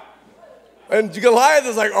 And Goliath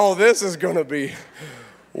is like, oh, this is going to be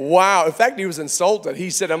wow. In fact, he was insulted. He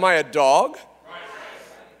said, am I a dog?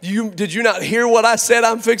 Did you not hear what I said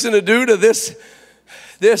I'm fixing to do to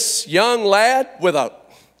this young lad with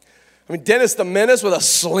Dennis the Menace with a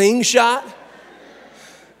slingshot?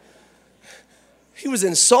 He was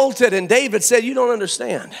insulted, and David said, you don't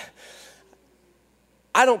understand.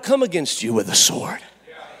 I don't come against you with a sword.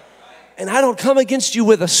 And I don't come against you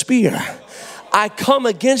with a spear. I come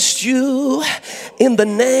against you in the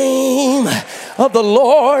name of the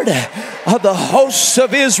Lord of the hosts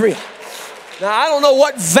of Israel. Now, I don't know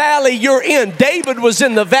what valley you're in. David was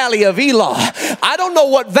in the valley of Elah. I don't know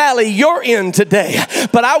what valley you're in today,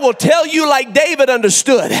 but I will tell you like David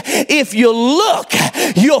understood. If you look,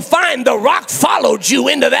 you'll find the rock followed you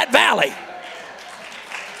into that valley.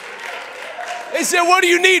 They said, what do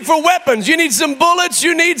you need for weapons? You need some bullets?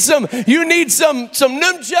 You need some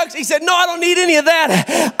nunchucks? He said, no, I don't need any of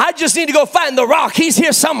that. I just need to go find the rock. He's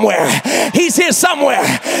here somewhere. He's here somewhere.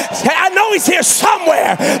 I know he's here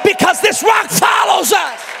somewhere because this rock follows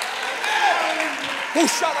us.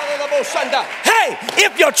 Hey,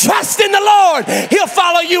 if you trust in the Lord, he'll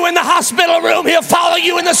follow you in the hospital room. He'll follow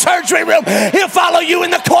you in the surgery room. He'll follow you in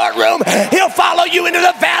the courtroom. He'll follow you into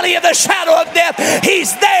the valley of the shadow of death.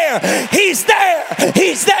 He's there. He's there.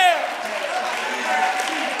 He's there.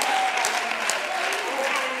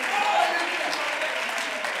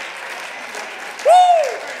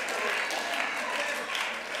 Woo!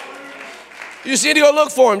 You just need to go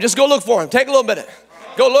look for him. Just go look for him. Take a little minute.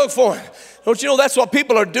 Go look for him. Don't you know that's what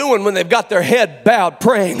people are doing when they've got their head bowed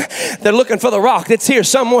praying? They're looking for the rock that's here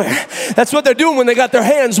somewhere. That's what they're doing when they got their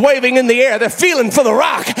hands waving in the air. They're feeling for the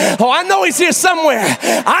rock. Oh, I know he's here somewhere.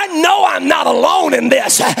 I know I'm not alone in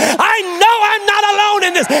this. I know I'm not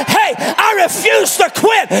in this. Hey, I refuse to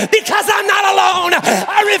quit because I'm not alone.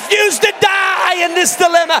 I refuse to die in this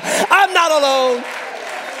dilemma. I'm not alone.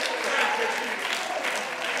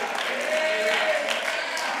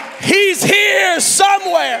 He's here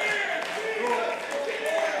somewhere.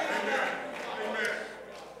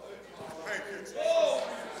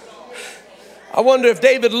 I wonder if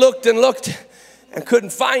David looked and looked and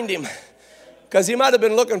couldn't find him, because he might have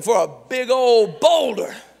been looking for a big old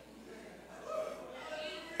boulder.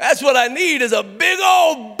 That's what I need, is a big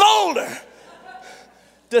old boulder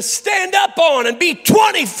to stand up on and be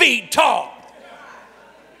 20 feet tall.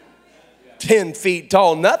 10 feet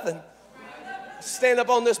tall, nothing. Stand up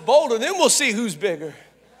on this boulder, then we'll see who's bigger.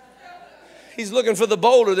 He's looking for the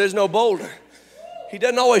boulder. There's no boulder. He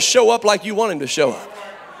doesn't always show up like you want him to show up.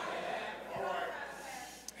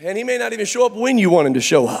 And he may not even show up when you want him to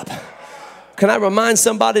show up. Can I remind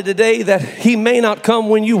somebody today that he may not come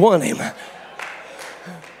when you want him,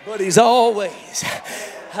 but he's always,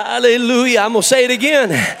 hallelujah, I'm going to say it again.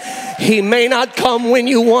 He may not come when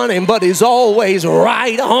you want him, but he's always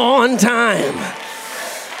right on time.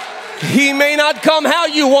 He may not come how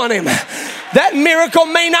you want him. That miracle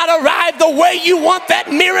may not arrive the way you want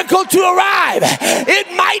that miracle to arrive.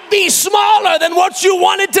 It might be smaller than what you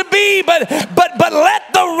want it to be, but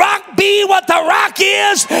let the rock be what the rock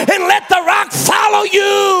is, and let the rock follow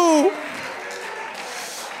you.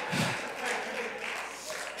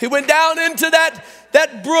 He went down into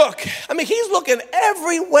that brook. I mean, he's looking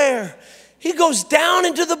everywhere. He goes down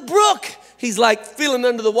into the brook. He's like feeling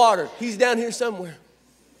under the water. He's down here somewhere.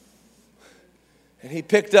 And he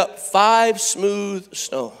picked up 5 smooth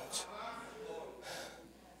stones.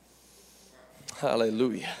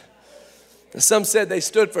 Hallelujah. And some said they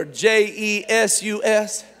stood for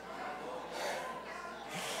Jesus.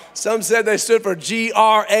 Some said they stood for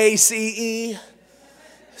GRACE.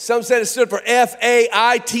 Some said it stood for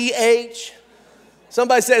FAITH.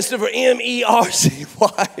 Somebody said it stood for MERCY.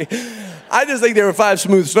 I just think there were 5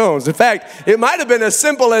 smooth stones. In fact, it might have been as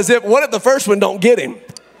simple as what if the first one don't get him?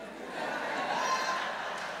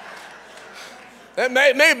 It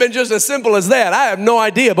may have been just as simple as that. I have no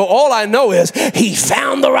idea. But all I know is he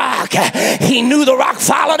found the rock. He knew the rock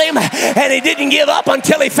followed him, and he didn't give up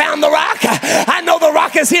until he found the rock. I know the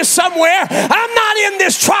rock is here somewhere. I'm not in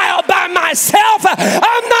this trial by myself.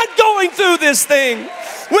 I'm not going through this thing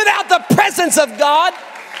without the presence of God.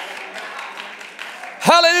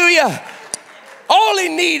 Hallelujah. All he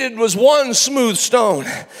needed was one smooth stone,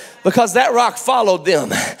 because that rock followed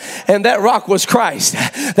them, and that rock was Christ.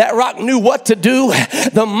 That rock knew what to do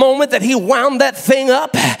the moment that he wound that thing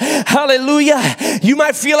up. Hallelujah. You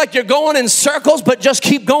might feel like you're going in circles, but just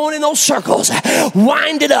keep going in those circles.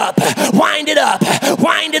 Wind it up, wind it up,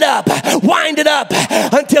 wind it up, wind it up,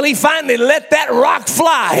 until he finally let that rock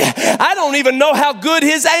fly. I don't even know how good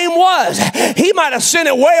his aim was. He might have sent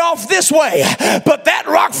it way off this way, but that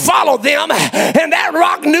rock followed them, and that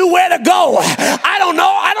rock knew where to go. I don't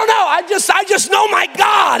know. I just know my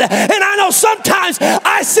God, and I know sometimes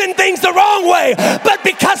I send things the wrong way, but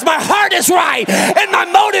because my heart is right and my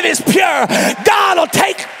motive is pure, God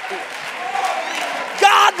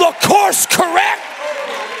will course correct.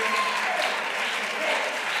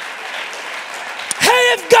 Hey,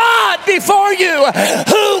 if God be for you,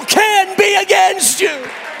 who can be against you?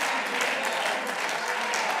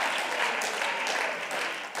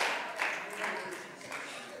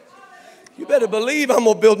 You better believe I'm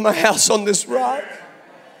going to build my house on this rock.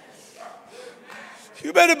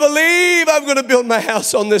 You better believe I'm going to build my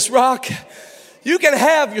house on this rock. You can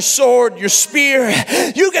have your sword, your spear.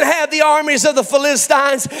 You can have the armies of the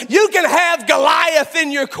Philistines. You can have Goliath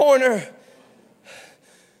in your corner.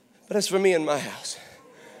 But as for me and my house,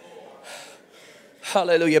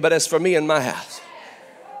 hallelujah, but as for me and my house,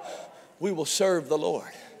 we will serve the Lord.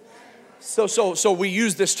 So we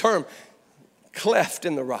use this term, cleft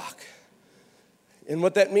in the rock. And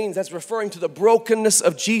what that means, that's referring to the brokenness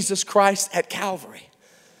of Jesus Christ at Calvary.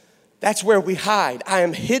 That's where we hide. I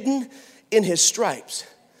am hidden in his stripes.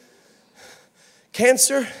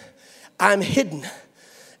 Cancer, I'm hidden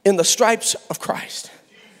in the stripes of Christ.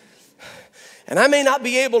 And I may not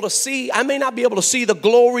be able to see the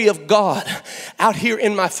glory of God out here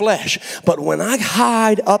in my flesh. But when I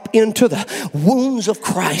hide up into the wounds of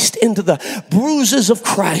Christ, into the bruises of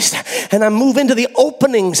Christ, and I move into the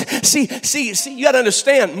openings. See, you got to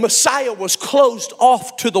understand, Messiah was closed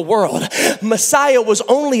off to the world. Messiah was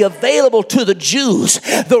only available to the Jews.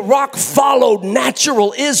 The rock followed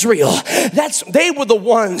natural Israel. They were the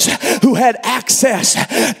ones who had access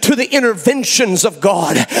to the interventions of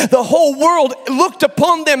God. The whole world looked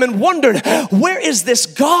upon them and wondered, where is this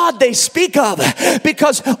God they speak of?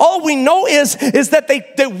 Because all we know is that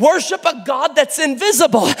they worship a God that's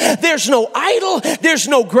invisible. There's no idol. There's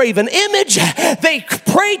no graven image. They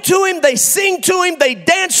pray to him. They sing to him. They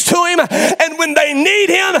dance to him. And when they need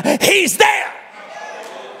him, he's there.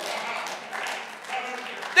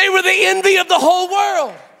 They were the envy of the whole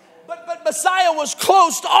world. But Messiah was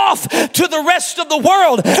closed off to the rest of the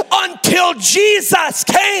world until Jesus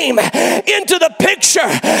came into the picture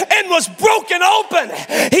and was broken open.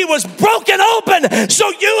 He was broken open so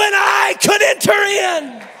you and I could enter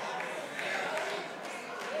in.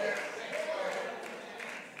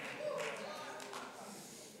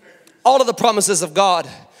 All of the promises of God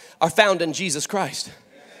are found in Jesus Christ.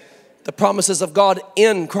 The promises of God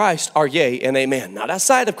in Christ are yea and amen. Not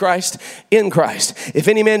outside of Christ, in Christ. If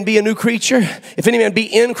any man be a new creature, if any man be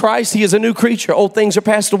in Christ, he is a new creature. Old things are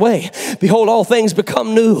passed away. Behold, all things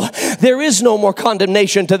become new. There is no more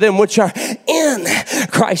condemnation to them which are in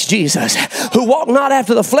Christ Jesus, who walk not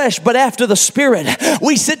after the flesh, but after the Spirit.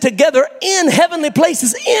 We sit together in heavenly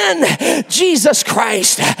places in Jesus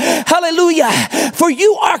Christ. Hallelujah. For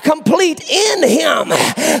you are complete in him,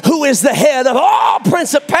 who is the head of all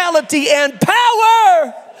principality and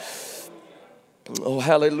power. Oh,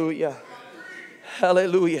 hallelujah.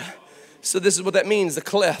 Hallelujah. So this is what that means. The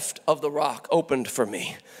cleft of the rock opened for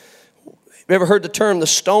me. Have you ever heard the term the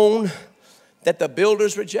stone that the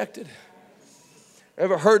builders rejected?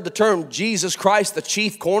 Ever heard the term Jesus Christ, the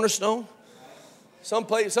chief cornerstone?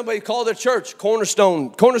 Somebody called their church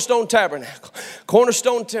Cornerstone Tabernacle,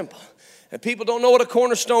 Cornerstone Temple. And people don't know what a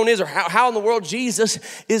cornerstone is or how in the world Jesus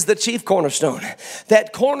is the chief cornerstone.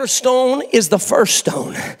 That cornerstone is the first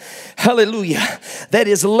stone. Hallelujah. That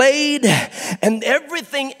is laid and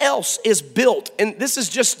everything else is built. And this is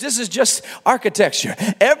just architecture.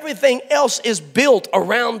 Everything else is built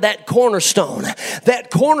around that cornerstone.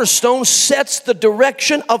 That cornerstone sets the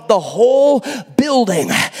direction of the whole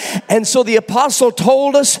building. And so the apostle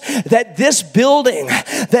told us that this building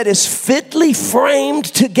that is fitly framed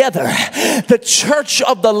together, the church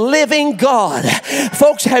of the living God.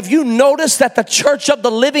 Folks, have you noticed that the church of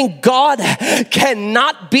the living God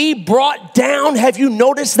cannot be brought down? Have you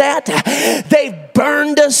noticed that? They've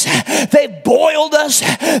burned us. They've boiled us.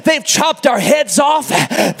 They've chopped our heads off.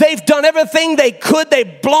 They've done everything they could.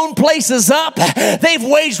 They've blown places up. They've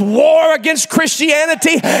waged war against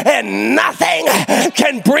Christianity, and nothing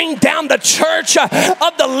can bring down the church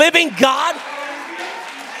of the living God.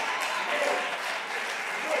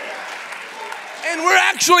 And we're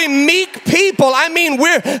actually meek people. I mean,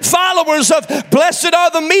 we're followers of blessed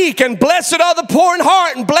are the meek, and blessed are the poor in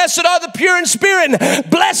heart, and blessed are the pure in spirit. And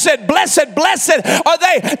blessed, blessed, blessed are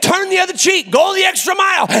they. Turn the other cheek, go the extra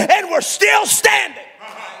mile, and we're still standing.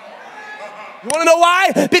 You want to know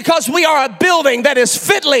why? Because we are a building that is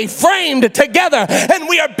fitly framed together, and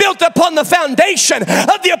we are built upon the foundation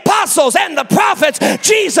of the apostles and the prophets,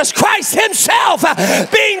 Jesus Christ himself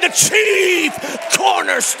being the chief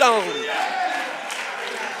cornerstone.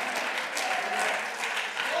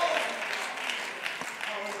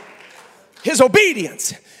 His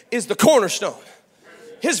obedience is the cornerstone.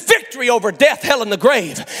 His victory over death, hell, and the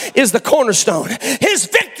grave is the cornerstone. His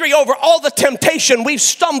victory over all the temptation we've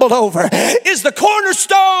stumbled over is the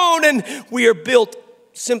cornerstone, and we are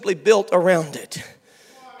simply built around it.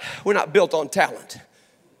 We're not built on talent.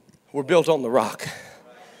 We're built on the rock.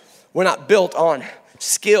 We're not built on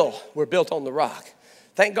skill. We're built on the rock.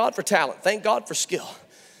 Thank God for talent. Thank God for skill.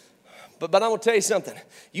 But I'm going to tell you something.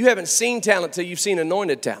 You haven't seen talent till you've seen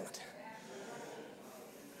anointed talent.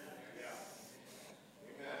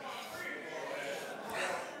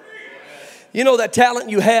 You know that talent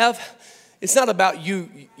you have, it's not about you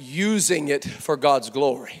using it for God's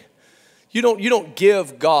glory. You don't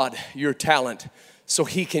give God your talent so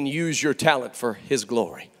he can use your talent for his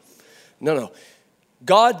glory. No.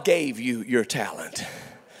 God gave you your talent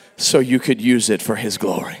so you could use it for his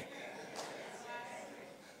glory.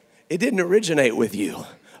 It didn't originate with you.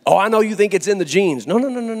 Oh, I know you think it's in the genes.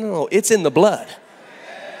 No. It's in the blood.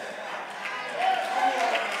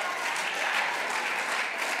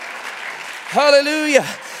 Hallelujah.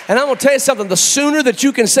 And I'm going to tell you something. The sooner that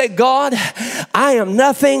you can say, God, I am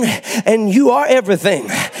nothing and you are everything.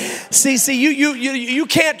 See, you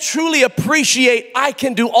can't truly appreciate I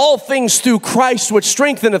can do all things through Christ which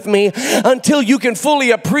strengtheneth me until you can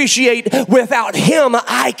fully appreciate without him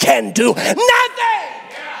I can do nothing.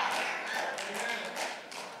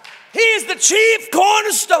 He is the chief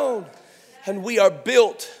cornerstone. And we are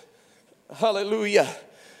built, hallelujah,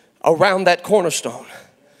 around that cornerstone.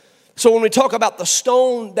 So when we talk about the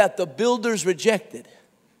stone that the builders rejected,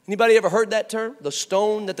 Anybody ever heard that term? The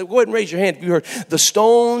stone that go ahead and raise your hand if you heard. The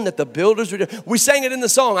stone that the builders rejected. We sang it in the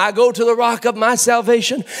song. I go to the rock of my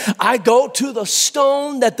salvation. I go to the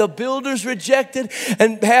stone that the builders rejected.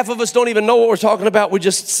 And half of us don't even know what we're talking about. We're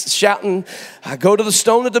just shouting, I go to the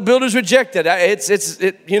stone that the builders rejected.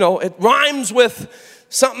 It rhymes with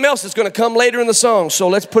something else that's going to come later in the song. So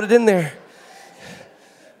let's put it in there.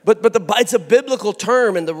 But it's a biblical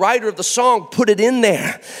term, and the writer of the song put it in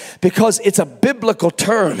there because it's a biblical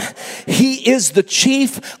term. He is the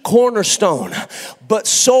chief cornerstone. But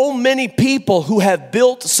so many people who have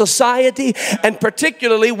built society, and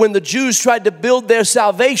particularly when the Jews tried to build their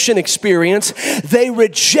salvation experience, they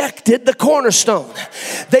rejected the cornerstone.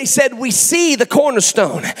 They said, we see the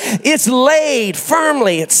cornerstone. It's laid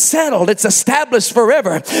firmly, it's settled, it's established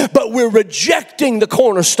forever, but we're rejecting the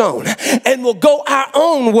cornerstone and we'll go our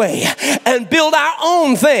own way and build our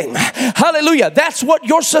own thing. Hallelujah. That's what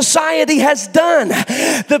your society has done.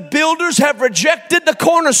 The builders have rejected the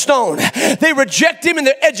cornerstone. They reject him in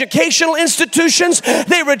their educational institutions.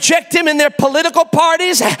 They reject him in their political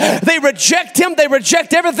parties. They reject him. They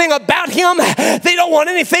reject everything about him. They don't want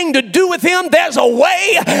anything to do with him. There's a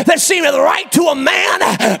way that seemeth right to a man,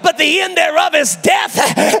 but the end thereof is death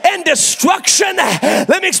and destruction.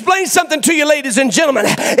 Let me explain something to you, ladies and gentlemen.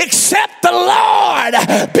 Except the Lord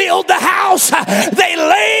build the house, they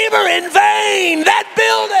labor in vain that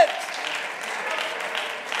build it.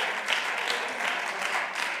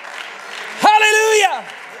 Hallelujah.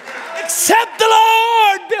 Except the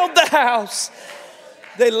Lord build the house,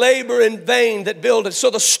 they labor in vain that build it. So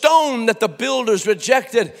the stone that the builders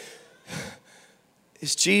rejected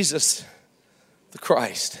is Jesus, the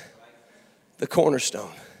Christ, the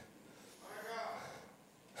cornerstone.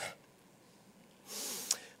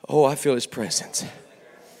 Oh, I feel his presence.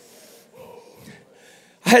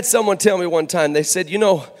 I had someone tell me one time, they said,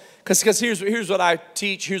 because here's what I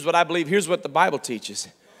teach, here's what I believe, here's what the Bible teaches.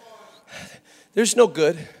 There's no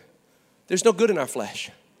good. There's no good in our flesh.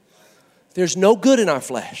 There's no good in our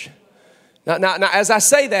flesh. Now, as I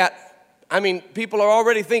say that, I mean, people are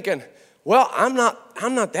already thinking, well, I'm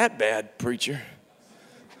not that bad, preacher.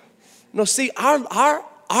 No, see, our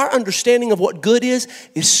understanding of what good is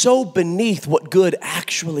so beneath what good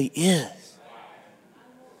actually is.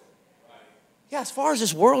 Yeah, as far as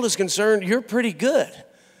this world is concerned, you're pretty good.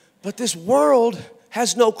 But this world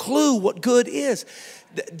has no clue what good is.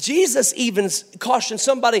 Jesus even cautioned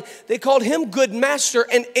somebody, they called him good master.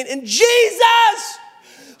 And Jesus,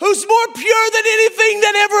 who's more pure than anything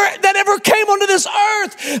that ever came onto this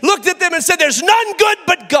earth, looked at them and said, there's none good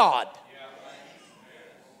but God.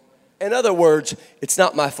 In other words, it's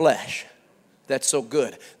not my flesh that's so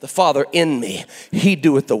good. The Father in me, he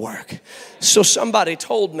doeth the work. So somebody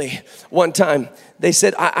told me one time, they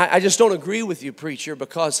said, I just don't agree with you, preacher,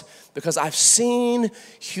 because I've seen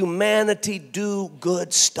humanity do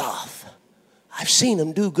good stuff. I've seen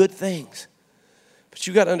them do good things. But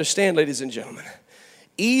you got to understand, ladies and gentlemen,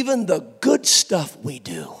 even the good stuff we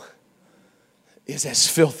do is as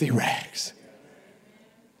filthy rags.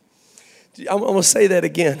 I'm going to say that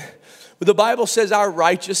again. The Bible says our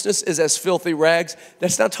righteousness is as filthy rags.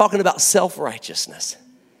 That's not talking about self-righteousness.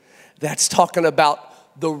 That's talking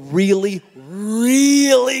about the really,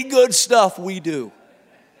 really good stuff we do.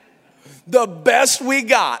 The best we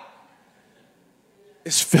got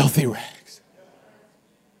is filthy rags.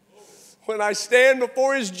 When I stand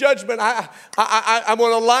before his judgment, I'm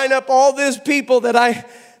going to line up all these people that I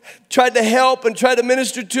tried to help and tried to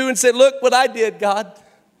minister to and say, look what I did, God.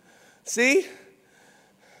 See?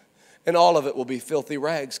 And all of it will be filthy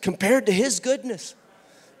rags compared to his goodness.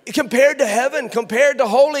 Compared to heaven, compared to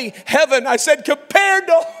holy heaven. I said compared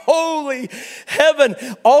to holy heaven.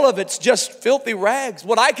 All of it's just filthy rags.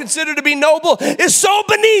 What I consider to be noble is so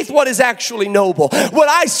beneath what is actually noble. What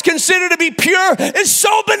I consider to be pure is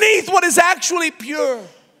so beneath what is actually pure. Let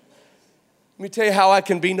me tell you how I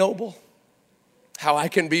can be noble, how I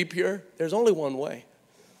can be pure. There's only one way.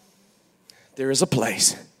 There is a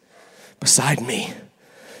place beside me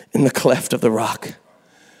in the cleft of the rock.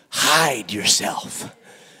 Hide yourself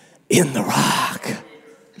in the rock.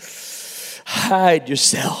 Hide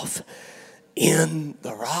yourself in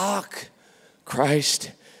the rock.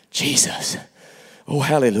 Christ Jesus. Oh,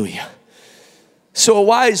 hallelujah. So a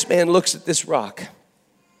wise man looks at this rock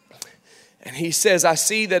and he says, I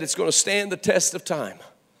see that it's going to stand the test of time.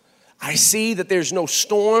 I see that there's no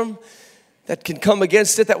storm that can come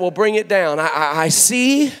against it that will bring it down. I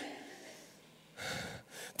see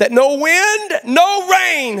that no wind, no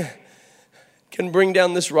rain can bring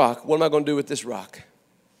down this rock. What am I going to do with this rock?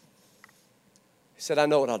 He said, I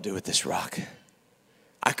know what I'll do with this rock.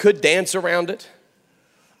 I could dance around it.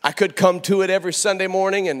 I could come to it every Sunday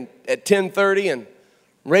morning and at 10:30 and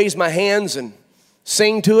raise my hands and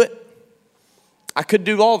sing to it. I could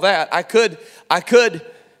do all that. I could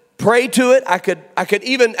pray to it. I could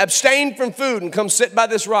even abstain from food and come sit by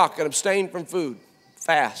this rock and abstain from food,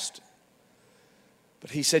 fast.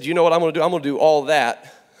 But he said, you know what I'm going to do? I'm going to do all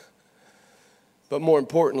that. But more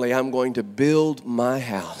importantly, I'm going to build my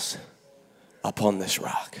house upon this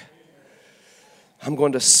rock. I'm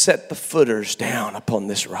going to set the footers down upon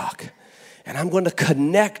this rock. And I'm going to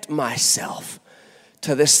connect myself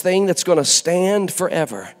to this thing that's going to stand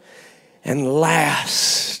forever and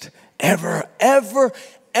last, everlasting.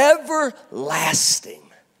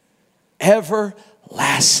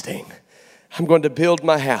 Everlasting. I'm going to build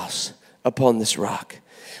my house upon this rock.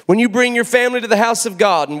 When you bring your family to the house of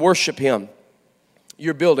God and worship Him,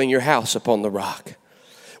 you're building your house upon the rock.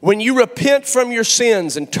 When you repent from your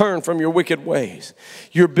sins and turn from your wicked ways,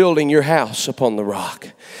 you're building your house upon the rock.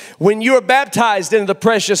 When you are baptized into the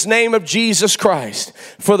precious name of Jesus Christ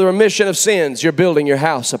for the remission of sins, you're building your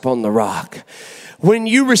house upon the rock. When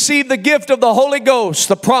you receive the gift of the Holy Ghost,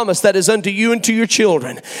 the promise that is unto you and to your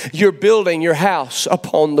children, you're building your house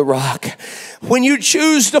upon the rock. When you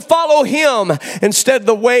choose to follow Him instead of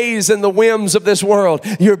the ways and the whims of this world,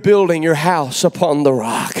 you're building your house upon the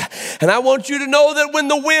rock. And I want you to know that when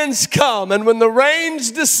the winds come and when the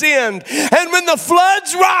rains descend and when the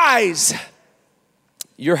floods rise,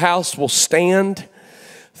 your house will stand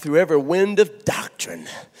through every wind of doctrine.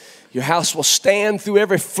 Your house will stand through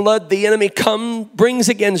every flood the enemy brings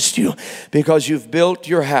against you, because you've built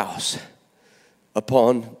your house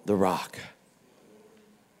upon the rock.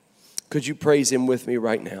 Could you praise Him with me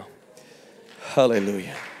right now?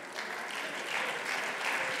 Hallelujah.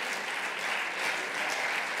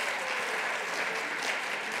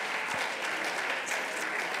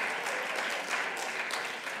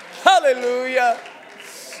 Hallelujah.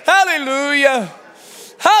 Hallelujah.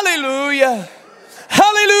 Hallelujah.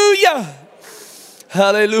 Hallelujah.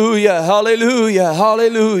 Hallelujah. Hallelujah.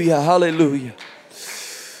 Hallelujah. Hallelujah.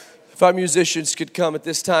 If our musicians could come at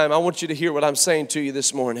this time, I want you to hear what I'm saying to you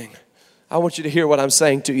this morning. I want you to hear what I'm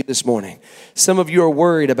saying to you this morning. Some of you are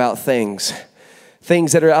worried about things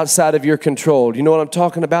that are outside of your control. You know what I'm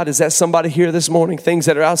talking about? Is that somebody here this morning? Things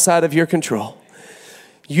that are outside of your control.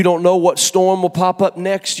 You don't know what storm will pop up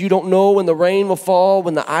next. You don't know when the rain will fall,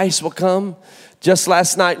 when the ice will come. Just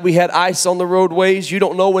last night we had ice on the roadways. You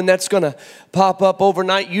don't know when that's going to pop up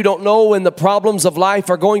overnight. You don't know when the problems of life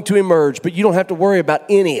are going to emerge, but you don't have to worry about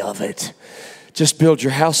any of it. Just build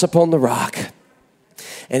your house upon the rock.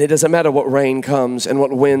 And it doesn't matter what rain comes and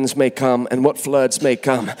what winds may come and what floods may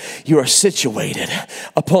come. You are situated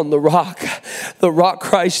upon the rock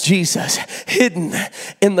Christ Jesus, hidden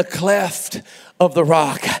in the cleft of the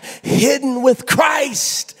rock, hidden with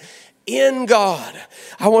Christ in God.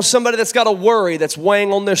 I want somebody that's got a worry that's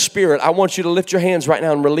weighing on their spirit. I want you to lift your hands right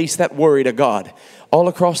now and release that worry to God. All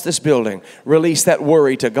across this building, release that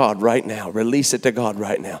worry to God right now. Release it to God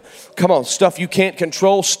right now. Come on, stuff you can't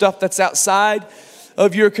control, stuff that's outside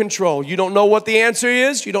of your control. You don't know what the answer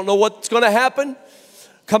is. You don't know what's going to happen.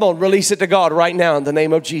 Come on, release it to God right now in the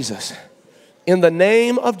name of Jesus. In the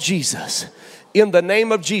name of Jesus. In the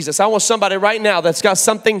name of Jesus. I want somebody right now that's got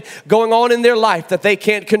something going on in their life that they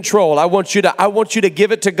can't control. I want you to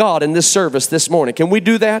give it to God in this service this morning. Can we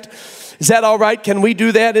do that? Is that all right? Can we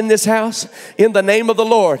do that in this house? In the name of the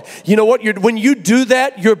Lord. You know what? When you do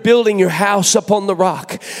that, you're building your house upon the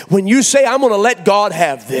rock. When you say, I'm going to let God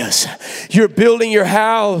have this, you're building your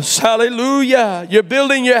house. Hallelujah. You're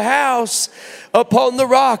building your house upon the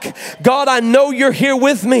rock. God, I know you're here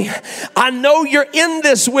with me. I know you're in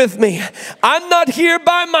this with me. I'm not here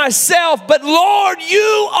by myself, but Lord,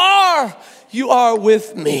 you are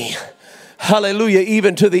with me. Hallelujah,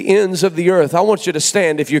 even to the ends of the earth. I want you to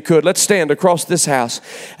stand if you could. Let's stand across this house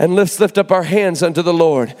and let's lift up our hands unto the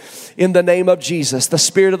Lord in the name of Jesus. The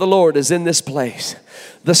Spirit of the Lord is in this place.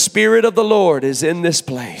 The Spirit of the Lord is in this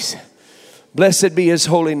place. Blessed be His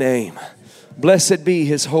holy name. Blessed be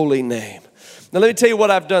His holy name. Now let me tell you what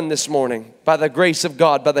I've done this morning by the grace of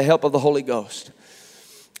God, by the help of the Holy Ghost.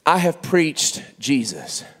 I have preached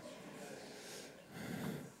Jesus.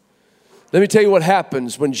 Let me tell you what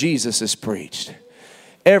happens when Jesus is preached.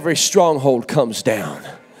 Every stronghold comes down.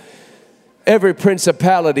 Every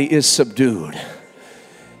principality is subdued.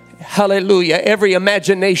 Hallelujah. Every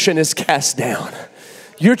imagination is cast down.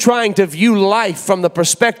 You're trying to view life from the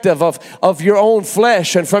perspective of your own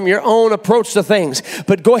flesh and from your own approach to things.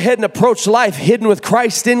 But go ahead and approach life hidden with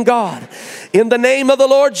Christ in God. In the name of the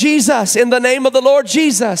Lord Jesus. In the name of the Lord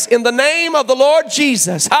Jesus. In the name of the Lord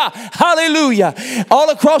Jesus. Hallelujah. All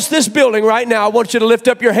across this building right now, I want you to lift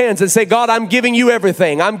up your hands and say, God, I'm giving you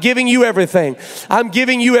everything. I'm giving you everything. I'm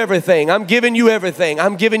giving you everything. I'm giving you everything.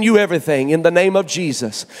 I'm giving you everything. In the name of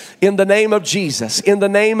Jesus. In the name of Jesus. In the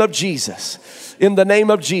name of Jesus. In the name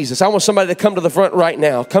of Jesus. I want somebody to come to the front right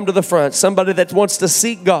now. Come to the front. Somebody that wants to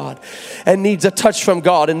seek God and needs a touch from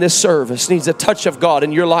God in this service, needs a touch of God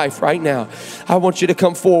in your life right now. I want you to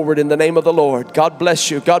come forward in the name of the Lord. God bless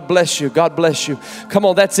you. God bless you. God bless you. Come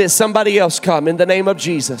on, that's it. Somebody else come in the name of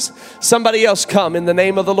Jesus. Somebody else come in the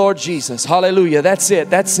name of the Lord Jesus. Hallelujah. That's it.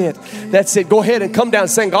 That's it. That's it. Go ahead and come down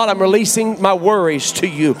saying, God, I'm releasing my worries to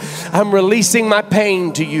you. I'm releasing my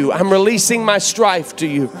pain to you. I'm releasing my strife to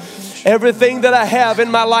you. Everything that I have in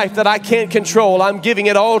my life that I can't control, I'm giving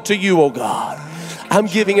it all to you, oh God. I'm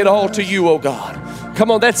giving it all to you, oh God. Come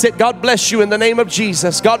on, that's it. God bless you in the name of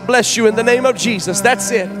Jesus. God bless you in the name of Jesus. That's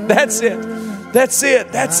it. That's it. That's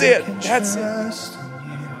it. That's it. That's it.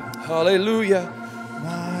 Hallelujah.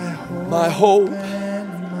 My hope.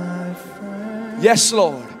 Yes,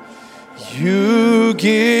 Lord. You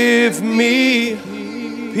give me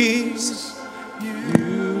peace.